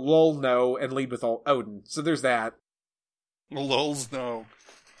just go, lol, no, and lead with Odin. So there's that. Lols, no.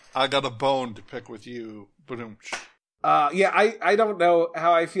 I got a bone to pick with you. Ba-doom. Yeah, I don't know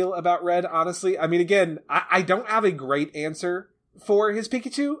how I feel about Red, honestly. I mean, again, I don't have a great answer for his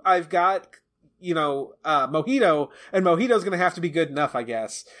Pikachu. I've got, Mojito, and Mojito's gonna have to be good enough, I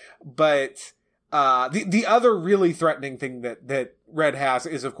guess. But, the other really threatening thing that Red has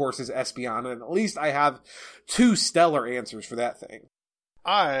is, of course, his Espeon, and at least I have two stellar answers for that thing.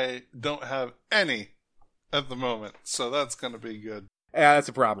 I don't have any at the moment, so that's gonna be good. Yeah, that's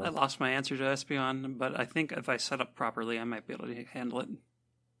a problem. I lost my answer to Espeon, but I think if I set up properly, I might be able to handle it.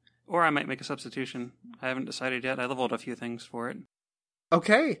 Or I might make a substitution. I haven't decided yet. I leveled a few things for it.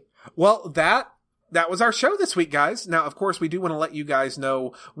 Okay. Well, that was our show this week, guys. Now, of course, we do want to let you guys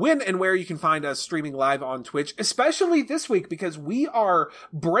know when and where you can find us streaming live on Twitch, especially this week, because we are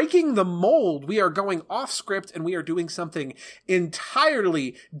breaking the mold. We are going off script and we are doing something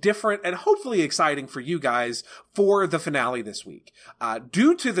entirely different and hopefully exciting for you guys for the finale this week.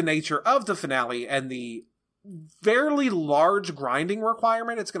 Due to the nature of the finale and the fairly large grinding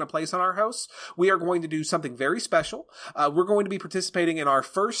requirement it's going to place on our hosts, we are going to do something very special. We're going to be participating in our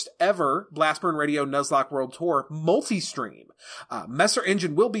first ever Blastburn Radio Nuzlocke World Tour multi-stream. Messer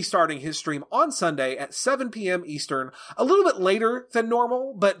Engine will be starting his stream on Sunday at 7 p.m. Eastern, a little bit later than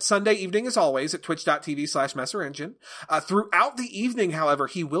normal, but Sunday evening as always at twitch.tv/Messer Engine. Throughout the evening, however,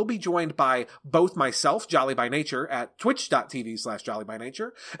 he will be joined by both myself, Jolly by Nature, at twitch.tv/Jolly by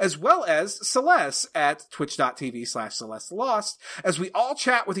Nature, as well as Celeste at twitch.tv/Celeste Lost, as we all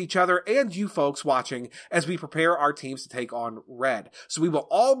chat with each other and you folks watching as we prepare our teams to take on Red. So we will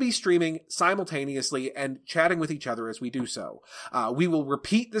all be streaming simultaneously and chatting with each other as we do so. We will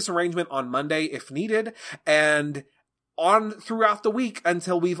repeat this arrangement on Monday if needed, and on throughout the week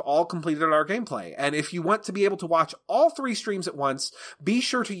until we've all completed our gameplay. And if you want to be able to watch all three streams at once, be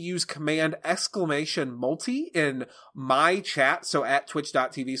sure to use command !multi in my chat, so at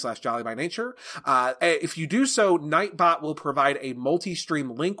twitch.tv/Jolly by Nature. If you do so, Nightbot will provide a multi-stream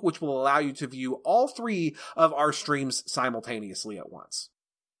link which will allow you to view all three of our streams simultaneously at once.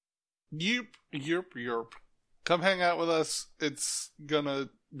 Yerp. Come hang out with us. It's gonna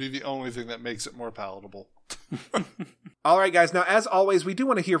be the only thing that makes it more palatable. All right, guys. Now, as always, we do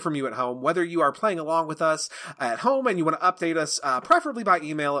want to hear from you at home, whether you are playing along with us at home and you want to update us, preferably by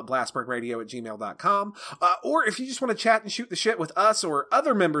email at blastburnradio@gmail.com, or if you just want to chat and shoot the shit with us or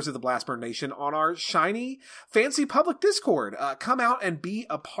other members of the Blastburn Nation on our shiny, fancy public Discord. Come out and be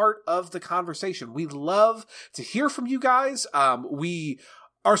a part of the conversation. We love to hear from you guys. We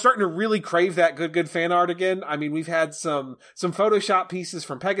are starting to really crave that good fan art again. I mean, we've had some Photoshop pieces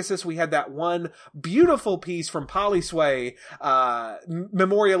from Pegasus. We had that one beautiful piece from Polysway,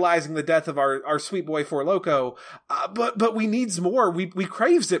 memorializing the death of our sweet boy Four Loko. But we needs more. We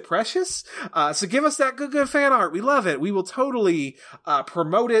craves it, Precious. So give us that good fan art. We love it. We will totally,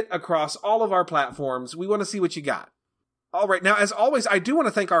 promote it across all of our platforms. We want to see what you got. All right. Now, as always, I do want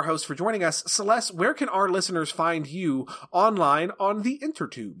to thank our host for joining us. Celeste, where can our listeners find you online on the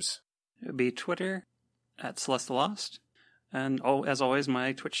intertubes? It would be Twitter at Celeste the Lost, and as always,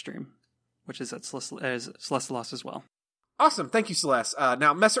 my Twitch stream, which is at Celeste the Lost as well. Awesome. Thank you, Celeste.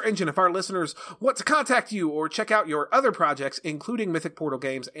 Now, Messer Engine, if our listeners want to contact you or check out your other projects, including Mythic Portal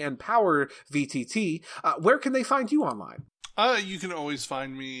Games and Power VTT, where can they find you online? You can always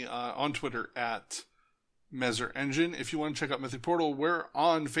find me on Twitter at Messer Engine. If you want to check out Mythic Portal, we're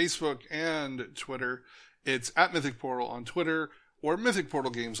on Facebook and Twitter. It's at Mythic Portal on Twitter or Mythic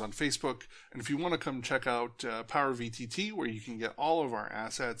Portal Games on Facebook. And if you want to come check out Power VTT, where you can get all of our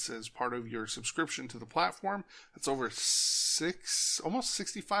assets as part of your subscription to the platform, that's over almost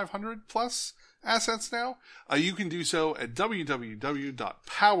 6,500 plus assets now. You can do so at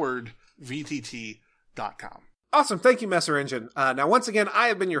www.poweredvtt.com. Awesome. Thank you, Messer Engine. Now, once again, I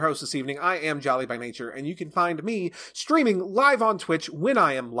have been your host this evening. I am Jolly by Nature, and you can find me streaming live on Twitch when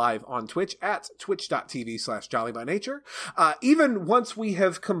I am live on Twitch at twitch.tv/jollybynature. Even once we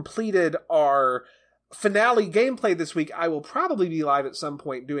have completed our finale gameplay this week, I will probably be live at some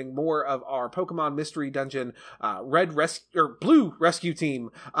point doing more of our Pokemon Mystery Dungeon Blue Rescue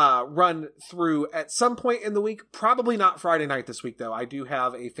Team run through at some point in the week. Probably not Friday night this week, though. I do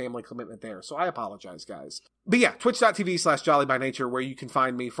have a family commitment there, so I apologize, guys. But yeah, twitch.tv/jollybynature, where you can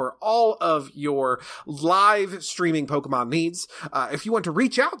find me for all of your live streaming Pokemon needs. If you want to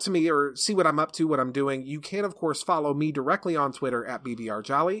reach out to me or see what I'm up to, what I'm doing, you can, of course, follow me directly on Twitter at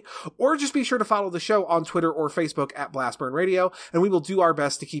BBRJolly, or just be sure to follow the show on Twitter or Facebook at Blastburn Radio, and we will do our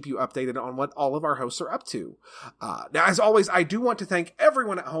best to keep you updated on what all of our hosts are up to. Now, as always, I do want to thank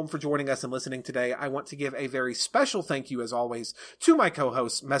everyone at home for joining us and listening today. I want to give a very special thank you, as always, to my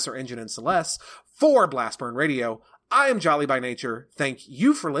co-hosts, Messer Engine and Celeste, for Blastburn Radio. I am Jolly by Nature. Thank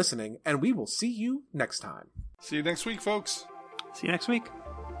you for listening, and we will see you next time. See you next week, folks. See you next week.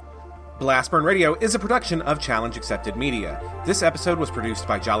 Blastburn Radio is a production of Challenge Accepted Media. This episode was produced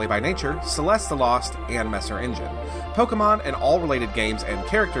by Jolly by Nature, Celeste the Lost, and Messer Engine. Pokemon and all related games and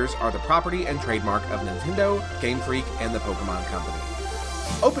characters are the property and trademark of Nintendo, Game Freak, and the Pokemon Company.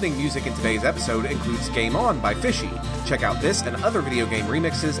 Opening music in today's episode includes Game On by Fishy. Check out this and other video game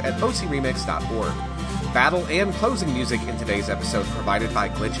remixes at ocremix.org. Battle and closing music in today's episode provided by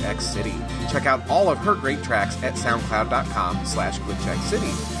GlitchXCity. Check out all of her great tracks at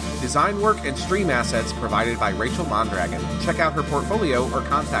soundcloud.com/GlitchXCity. Design work and stream assets provided by Rachel Mondragon. Check out her portfolio or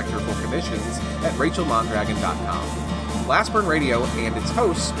contact her for commissions at rachelmondragon.com. Blastburn Radio and its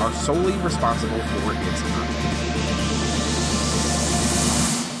hosts are solely responsible for its content.